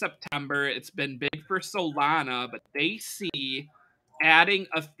launched in September. It's been big for Solana, but they see adding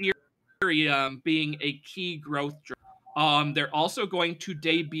Ethereum being a key growth driver. They're also going to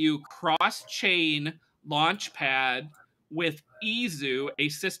debut cross-chain launchpad with Izu, a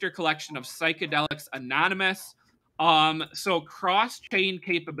sister collection of Psychedelics Anonymous. So cross-chain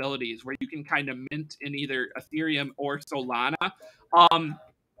capabilities where you can kind of mint in either Ethereum or Solana. Um,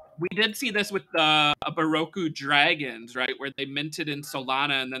 we did see this with the Baroku Dragons, right, where they minted in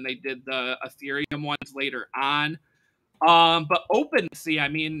Solana and then they did the Ethereum ones later on. But OpenSea, I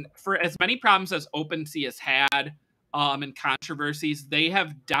mean, for as many problems as OpenSea has had and controversies, they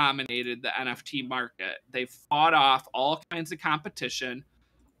have dominated the NFT market. They've fought off all kinds of competition.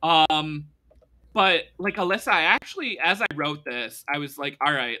 Um, but like Alyssa, I actually, as I wrote this, I was like,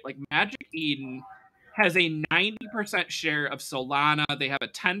 all right, like Magic Eden has a 90% share of Solana. They have a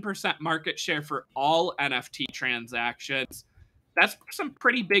 10% market share for all NFT transactions. That's some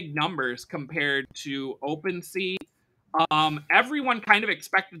pretty big numbers compared to OpenSea. Everyone kind of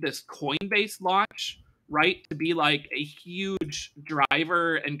expected this Coinbase launch, right, to be like a huge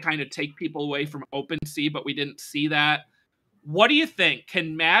driver and kind of take people away from OpenSea, but we didn't see that. What do you think?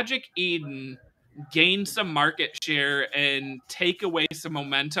 Can Magic Eden gain some market share and take away some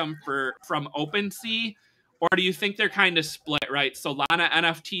momentum from OpenSea? Or do you think they're kind of split, right? Solana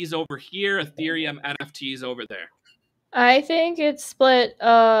NFTs over here, Ethereum NFTs over there. I think it's split.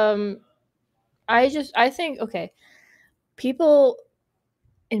 I think okay. People,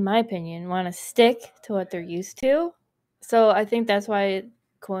 in my opinion, want to stick to what they're used to. So I think that's why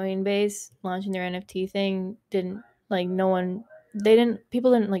Coinbase launching their NFT thing didn't like no one. They didn't.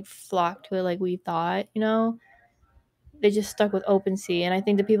 People didn't like flock to it like we thought. You know, they just stuck with OpenSea, and I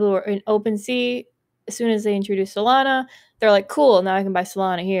think the people who were in OpenSea, as soon as they introduced Solana, they're like, "Cool, now I can buy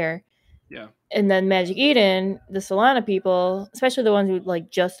Solana here." Yeah. And then Magic Eden, the Solana people, especially the ones who like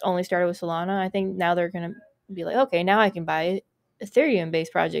just only started with Solana, I think now they're gonna be like, okay, now I can buy Ethereum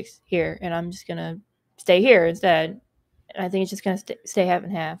based projects here, and I'm just gonna stay here instead. And I think it's just gonna stay half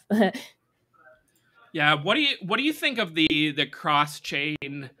and half. Yeah, what do you think of the cross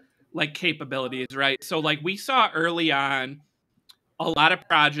chain like capabilities, right? So like we saw early on a lot of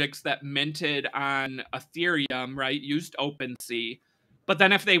projects that minted on Ethereum, right, used OpenSea. But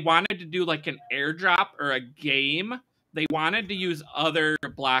then if they wanted to do like an airdrop or a game, they wanted to use other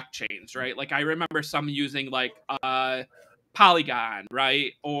blockchains, right? Like I remember some using like Polygon,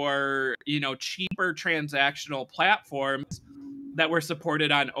 right? Or, cheaper transactional platforms that were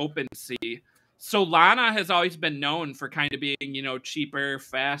supported on OpenSea. Solana has always been known for kind of being, cheaper,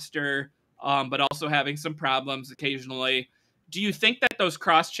 faster, but also having some problems occasionally. Do you think that those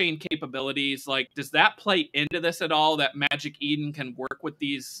cross-chain capabilities, like, does that play into this at all? That Magic Eden can work with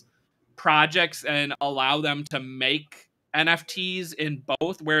these projects and allow them to make NFTs in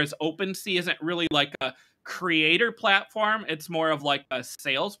both, whereas OpenSea isn't really like a creator platform; it's more of like a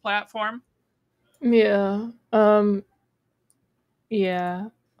sales platform. Yeah. Yeah.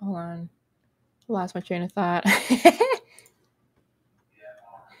 Hold on. Lost my train of thought.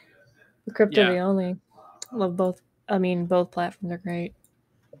 Crypto Yeah. the only. Love both. I mean, both platforms are great.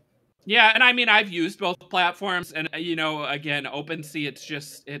 Yeah, and I mean I've used both platforms, and again, OpenSea,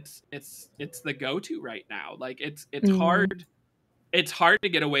 it's the go-to right now. Like it's Mm. hard to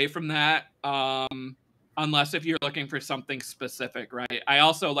get away from that, unless if you're looking for something specific, right? I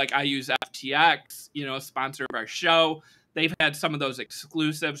also I use FTX, sponsor of our show. They've had some of those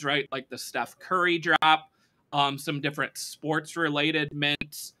exclusives, right? Like the Steph Curry drop, some different sports related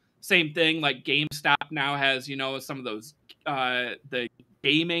mints. Same thing, like GameStop now has, some of those the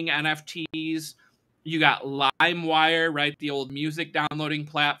gaming NFTs. You got LimeWire, right? The old music downloading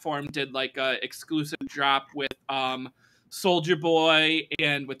platform did like a exclusive drop with Soldier Boy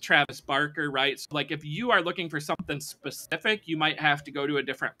and with Travis Barker, right? So like if you are looking for something specific, you might have to go to a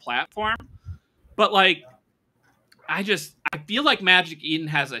different platform. But like I feel like Magic Eden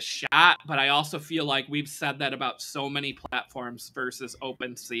has a shot, but I also feel like we've said that about so many platforms versus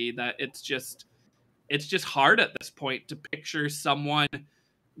OpenSea that it's just hard at this point to picture someone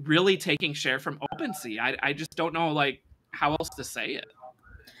really taking share from OpenSea. I just don't know like how else to say it.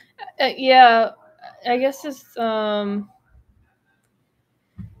 Yeah, I guess it's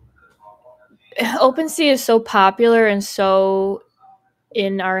OpenSea is so popular and so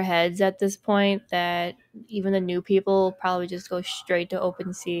in our heads at this point that even the new people probably just go straight to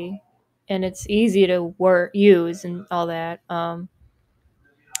OpenSea, and it's easy to use and all that.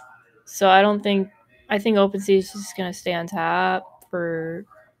 So I think OpenSea is just gonna stay on top for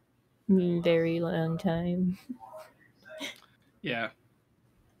a very long time. Yeah.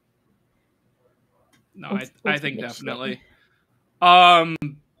 No, I What's think Mitch saying? definitely. Um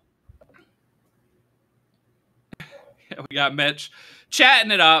we got Mitch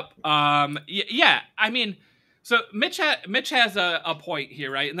chatting it up. Yeah, I mean, so Mitch has a point here,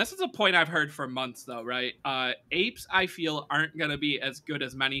 right? And this is a point I've heard for months, though, right? Apes, I feel, aren't going to be as good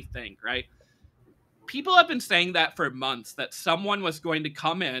as many think, right? People have been saying that for months that someone was going to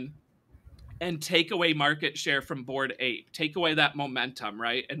come in and take away market share from Bored Ape, take away that momentum,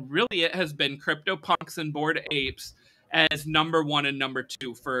 right? And really, it has been CryptoPunks and Bored Apes as number one and number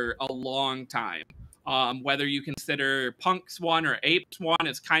two for a long time. Whether you consider Punks one or Apes one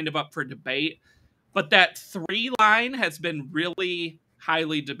is kind of up for debate, but that three line has been really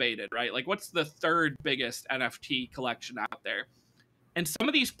highly debated, right? Like, what's the third biggest NFT collection out there? And some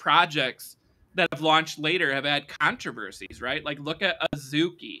of these projects that have launched later have had controversies, right? Like look at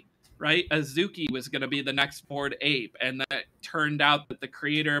Azuki, right? Azuki was going to be the next Bored Ape, and then it turned out that the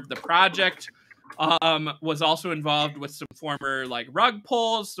creator of the project was also involved with some former like rug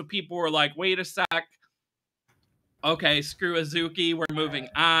pulls. So people were like, "Wait a sec, okay, screw Azuki, we're moving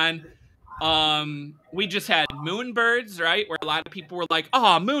on." We just had Moonbirds, right? Where a lot of people were like,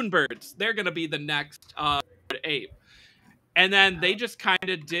 "Oh, Moonbirds, they're going to be the next Ape." And then they just kind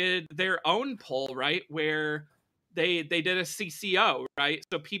of did their own poll, right, where they did a CCO, right?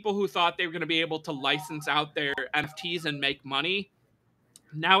 So people who thought they were going to be able to license out their NFTs and make money,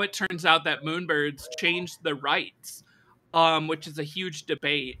 now it turns out that Moonbirds changed the rights, which is a huge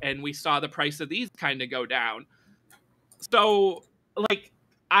debate, and we saw the price of these kind of go down. So like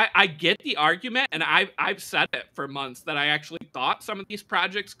I get the argument, and I've said it for months that I actually thought some of these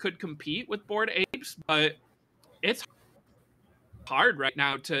projects could compete with Bored Apes, but it's hard right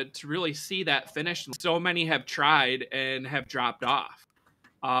now to really see that finish. So many have tried and have dropped off.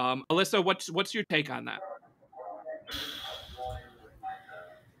 Alyssa, what's your take on that?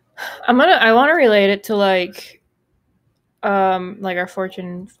 I want to relate it to like our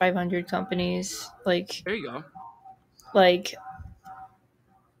Fortune 500 companies, There you go. like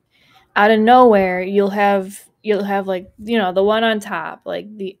out of nowhere you'll have like, you know, the one on top, like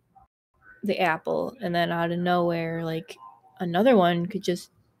the Apple, and then out of nowhere like another one could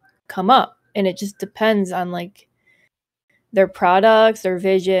just come up, and it just depends on like their products, their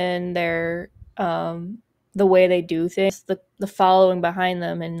vision, their the way they do things, the following behind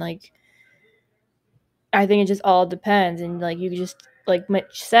them, and like I think it just all depends, and like you just like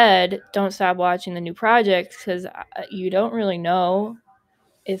Mitch said, don't stop watching the new projects because you don't really know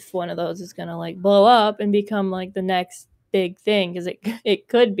if one of those is gonna like blow up and become like the next big thing, because it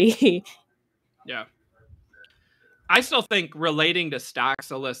could be. Yeah. I still think relating to stocks,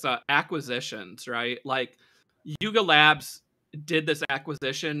 Alyssa, acquisitions, right? Like Yuga Labs did this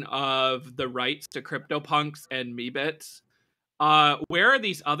acquisition of the rights to CryptoPunks and Meebits. Where are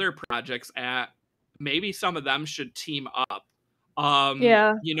these other projects at? Maybe some of them should team up.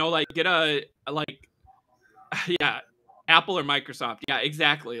 Yeah, You know, like get a like yeah, Apple or Microsoft. Yeah,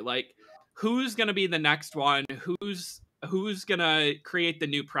 exactly. Like who's going to be the next one? Who's going to create the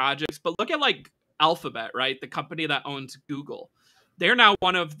new projects? But look at like Alphabet, right? The company that owns Google. They're now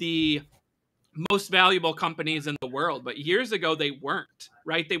one of the most valuable companies in the world, but years ago they weren't,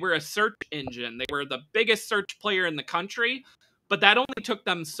 right? They were a search engine. They were the biggest search player in the country, but that only took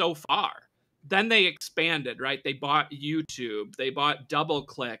them so far. Then they expanded, right? They bought YouTube, they bought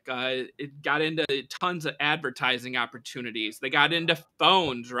DoubleClick, it got into tons of advertising opportunities. They got into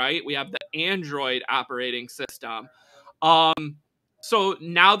phones, right? We have the Android operating system. Um, so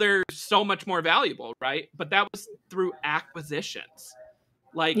now they're so much more valuable, right? But that was through acquisitions.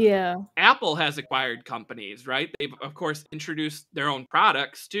 Like yeah, Apple has acquired companies, right? They've of course introduced their own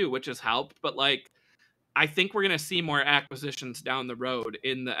products too, which has helped, but like I think we're going to see more acquisitions down the road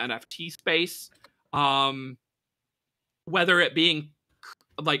in the NFT space. Um whether it being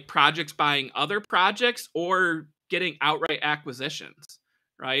like projects buying other projects or getting outright acquisitions,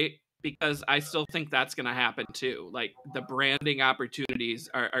 right? because I still think that's going to happen too. Like the branding opportunities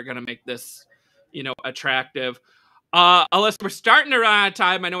are going to make this, attractive. Alyssa, we're starting to run out of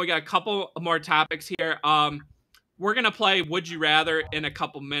time. I know we got a couple more topics here. We're gonna play Would You Rather in a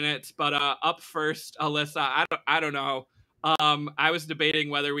couple minutes, but up first, Alyssa, I don't know. I was debating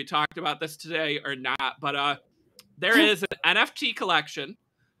whether we talked about this today or not, but there is an NFT collection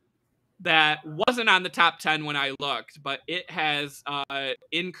that wasn't on the top 10 when I looked, but it has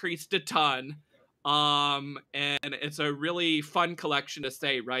increased a ton. And it's a really fun collection to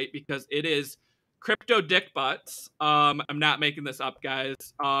say, right? Because it is crypto dick butts. I'm not making this up, guys.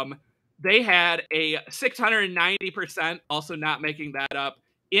 They had a 690%, also not making that up,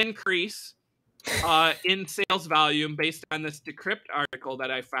 increase in sales volume based on this Decrypt article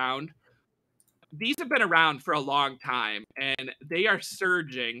that I found. These have been around for a long time and they are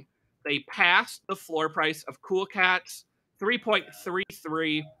surging. They passed the floor price of Cool Cats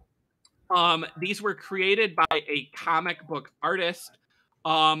 3.33. These were created by a comic book artist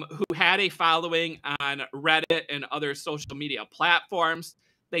who had a following on Reddit and other social media platforms.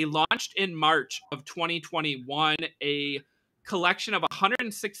 They launched in March of 2021. A collection of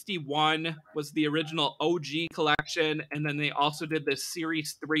 161 was the original OG collection, and then they also did this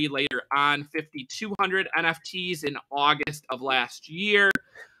Series 3 later on, 5,200 NFTs in August of last year.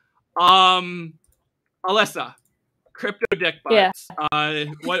 Alyssa, crypto dick butts. Yeah.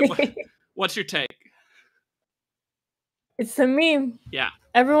 What's your take? It's a meme. Yeah.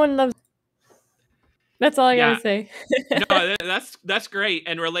 Everyone loves. That's all I gotta say. No, that's great.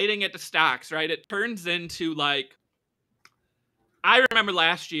 And relating it to stocks, right? It turns into like, I remember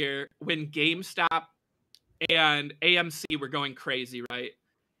last year when GameStop and AMC were going crazy, right?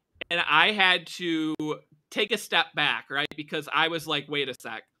 And I had to take a step back, right? Because I was like, wait a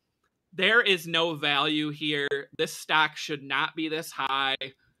sec. There is no value here. This stock should not be this high.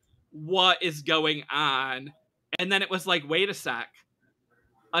 What is going on? And then it was like, wait a sec.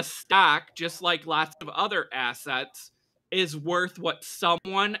 A stock, just like lots of other assets, is worth what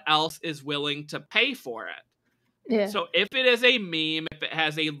someone else is willing to pay for it. Yeah. So if it is a meme, if it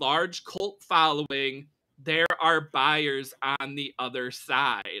has a large cult following, there are buyers on the other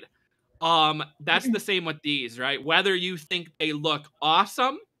side. That's the same with these, right? Whether you think they look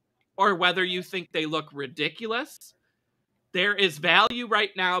awesome or whether you think they look ridiculous, there is value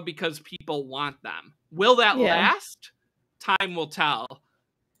right now because people want them. Will that last? Time will tell.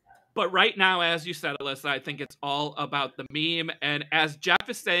 But right now, as you said, Alyssa, I think it's all about the meme. And as Jeff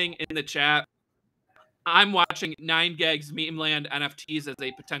is saying in the chat, I'm watching 9gags Meme Land NFTs as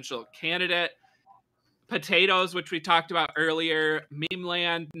a potential candidate. Potatoes, which we talked about earlier, Meme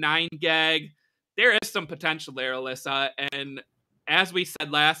Land, 9gag. There is some potential there, Alyssa. And as we said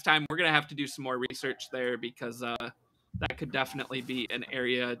last time, we're going to have to do some more research there because that could definitely be an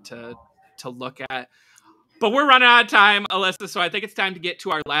area to look at. But we're running out of time, Alyssa, so I think it's time to get to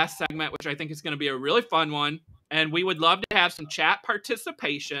our last segment, which I think is going to be a really fun one. And we would love to have some chat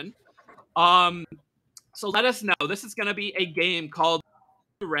participation. So let us know. This is going to be a game called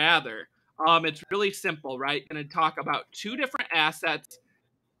Rather. It's really simple, right? Going to talk about two different assets,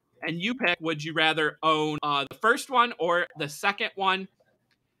 and you pick, would you rather own the first one or the second one?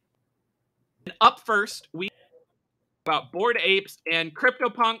 And up first, we about Bored Apes and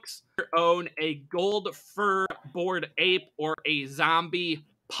CryptoPunks. Own a gold fur Bored Ape or a zombie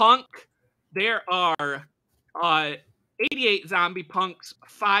punk. There are 88 zombie punks,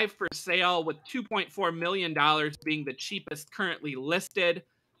 5 for sale, with $2.4 million being the cheapest currently listed.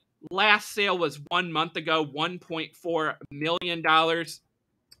 Last sale was 1 month ago, $1.4 million. There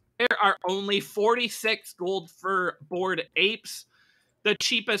are only 46 gold fur Bored Apes. The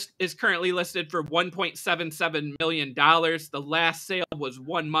cheapest is currently listed for $1.77 million. The last sale was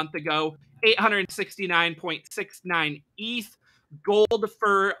 1 month ago, 869.69 ETH. Gold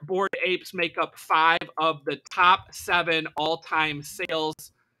fur Bored Apes make up 5 of the top 7 all-time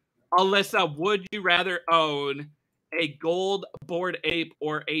sales. Alyssa, would you rather own a gold Bored Ape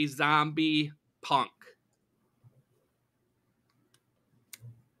or a zombie punk?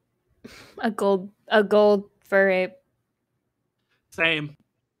 A gold fur ape. Same.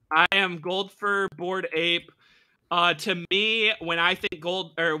 I am gold fur Bored Ape. To me, when I think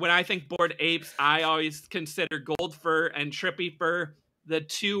Bored Apes, I always consider gold fur and trippy fur the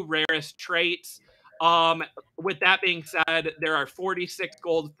two rarest traits. With that being said, there are 46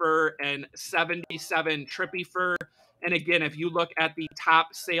 gold fur and 77 trippy fur. And again, if you look at the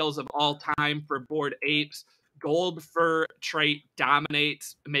top sales of all time for Bored Apes, gold fur trait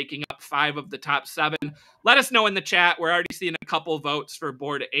dominates, making up 5 of the top 7. Let us know in the chat. We're already seeing a couple votes for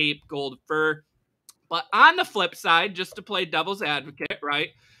Bored Ape, gold fur. But on the flip side, just to play devil's advocate, right?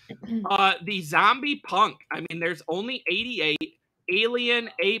 The zombie punk. I mean, there's only 88. Alien,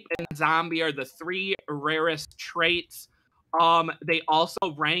 ape, and zombie are the three rarest traits. They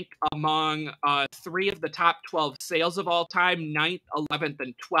also rank among three of the top 12 sales of all time, 9th, 11th,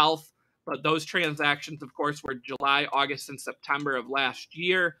 and 12th. But those transactions, of course, were July, August, and September of last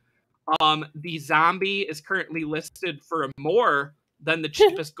year. The zombie is currently listed for more than the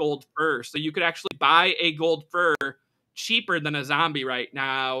cheapest gold fur. So you could actually buy a gold fur cheaper than a zombie right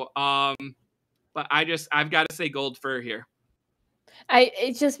now. But I've got to say gold fur here.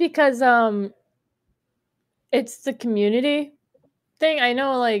 It's just because it's the community thing. I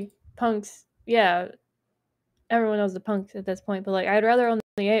know like punks, yeah, everyone knows the punks at this point, but like I'd rather own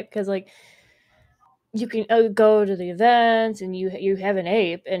the ape because like you can go to the events and you have an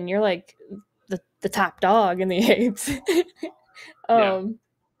ape and you're like the top dog in the apes. Yeah.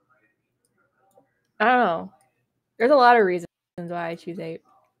 I don't know. There's a lot of reasons why I choose ape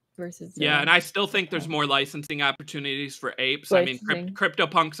versus Yeah, and I still think there's more licensing opportunities for apes. I mean,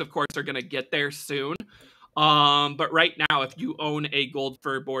 CryptoPunks, of course, are going to get there soon. But right now, if you own a gold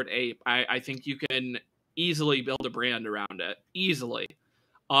fur board ape, I think you can easily build a brand around it. Easily.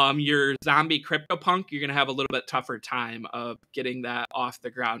 Your zombie CryptoPunk, you're going to have a little bit tougher time of getting that off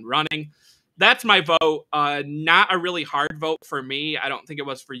the ground running. That's my vote. Not a really hard vote for me. I don't think it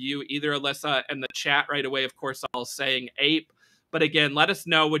was for you either, Alyssa. In the chat right away, of course, all saying ape. But again, let us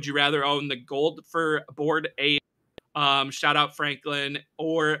know, would you rather own the gold fur board ape, shout out Franklin,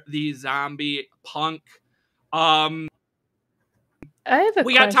 or the zombie punk? I have a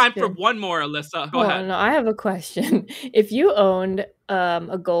We question. got time for one more, Alyssa. Go ahead. No, I have a question. If you owned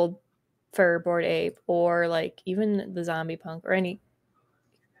a gold fur board ape or like even the zombie punk or any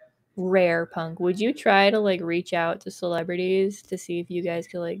rare punk, would you try to like reach out to celebrities to see if you guys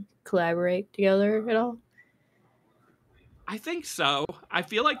could like collaborate together at all? I think so. I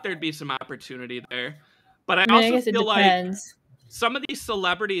feel like there'd be some opportunity there. But I I mean, I also guess it feel like depends. some of these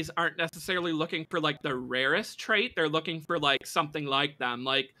celebrities aren't necessarily looking for like the rarest trait. They're looking for like something like them.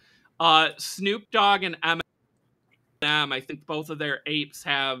 Like Snoop Dogg and Eminem, I think both of their apes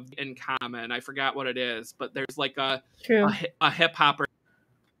have in common. I forgot what it is, but there's like True. a hip hop or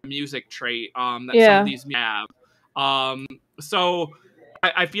music trait that some of these have. So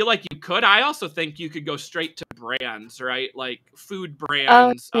I feel like you could. I also think you could go straight to brands, right? Like food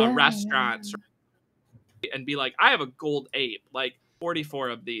brands, restaurants, and be like, I have a gold ape, like 44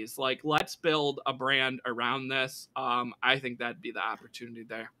 of these. Like, let's build a brand around this. I think that'd be the opportunity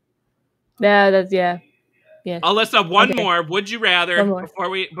there. Yeah. Alyssa, one more. Would you rather before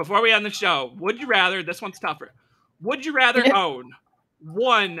we end the show? Would you rather? This one's tougher. Would you rather own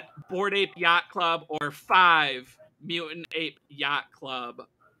 1 Bored Ape Yacht Club or 5 Mutant Ape Yacht Club?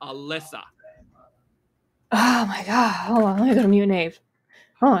 Alyssa. Oh my god! Hold on, let me go to Mutant Ape.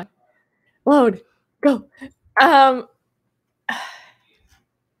 Hold on, load, go. I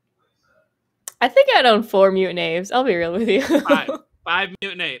think I'd own 4 Mutant Apes. I'll be real with you. 5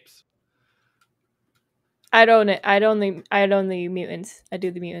 Mutant Apes. I'd own it. I'd own the mutants. I do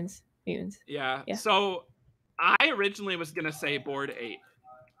the mutants. Yeah. So I originally was gonna say Bored Ape.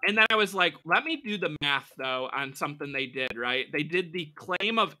 And then I was like, let me do the math though on something they did, right? They did the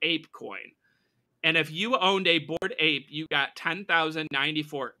claim of ape coin. And if you owned a bored ape, you got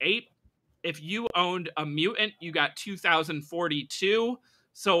 10,094 ape. If you owned a mutant, you got 2,042.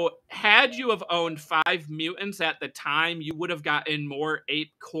 So had you have owned 5 mutants at the time, you would have gotten more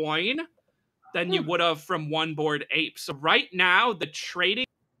ape coin than you would have from 1 bored ape. So right now, the trading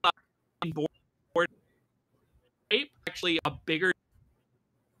bored ape actually a bigger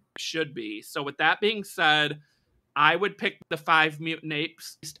should be. So with that being said, I would pick the 5 mutant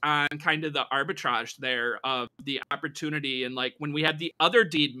apes based on kind of the arbitrage there of the opportunity. And like when we had the other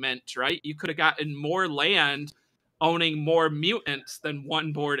deed mint, right? You could have gotten more land owning more mutants than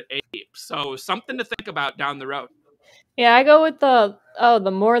 1 bored ape. So something to think about down the road. Yeah, I go with the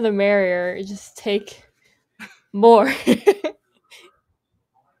more the merrier. Just take more. I'd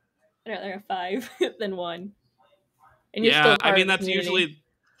rather have 5 than 1. And you're still I mean that's usually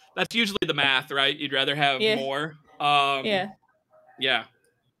the math, right? You'd rather have more. Yeah.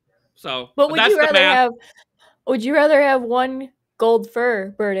 So, but would you rather have 1 gold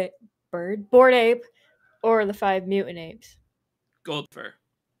fur bored ape or the 5 mutant apes? Gold fur.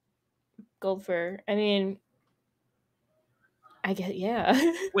 Gold fur. I mean, I get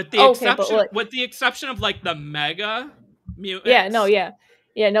With the exception of like the mega mutants. Yeah,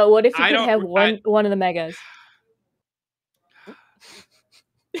 no, what if you could have one of the megas?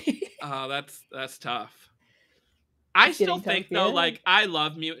 Oh, that's tough. I still think though, like I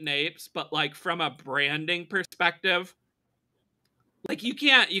love mutant apes, but like from a branding perspective, like you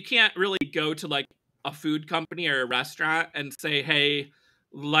can't really go to like a food company or a restaurant and say, hey,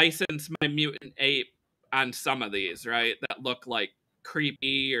 license my mutant ape on some of these, right? That look like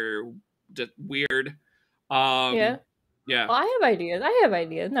creepy or just weird. Yeah. Yeah. Well, I have ideas. I have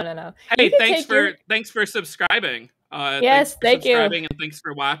ideas. No, no, no. You Hey, could take your thanks for subscribing. Thanks yes. for Thank you. subscribing and thanks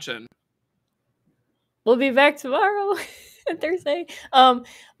for watching. We'll be back tomorrow, Thursday.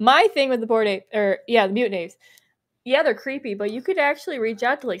 My thing with the board ape, or yeah, the mutant apes. Yeah, they're creepy, but you could actually reach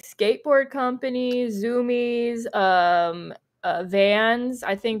out to like skateboard companies, Zoomies, Vans.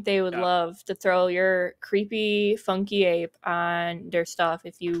 I think they would Yeah. love to throw your creepy, funky ape on their stuff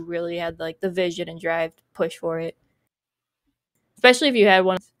if you really had like the vision and drive to push for it. Especially if you had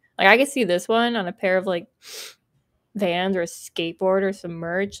one, like I could see this one on a pair of like Vans or a skateboard or some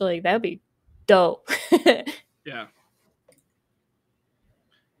merch. Like that would be dope. Yeah.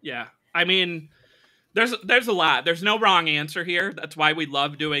 Yeah. I mean, there's a lot. There's no wrong answer here. That's why we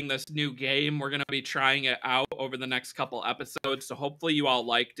love doing this new game. We're gonna be trying it out over the next couple episodes. So hopefully you all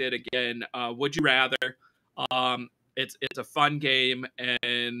liked it. Again, would you rather? It's a fun game,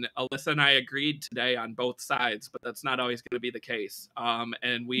 and Alyssa and I agreed today on both sides, but that's not always going to be the case.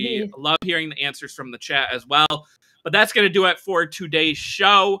 And we love hearing the answers from the chat as well. But that's going to do it for today's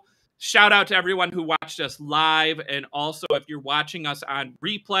show. Shout out to everyone who watched us live, and also if you're watching us on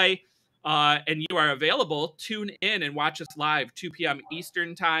replay, and you are available, tune in and watch us live, 2 p.m.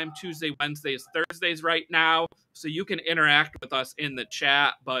 Eastern Time, Tuesday, Wednesdays, Thursdays right now, so you can interact with us in the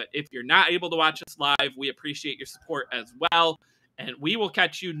chat. But if you're not able to watch us live, we appreciate your support as well, and we will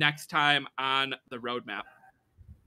catch you next time on The Roadmap.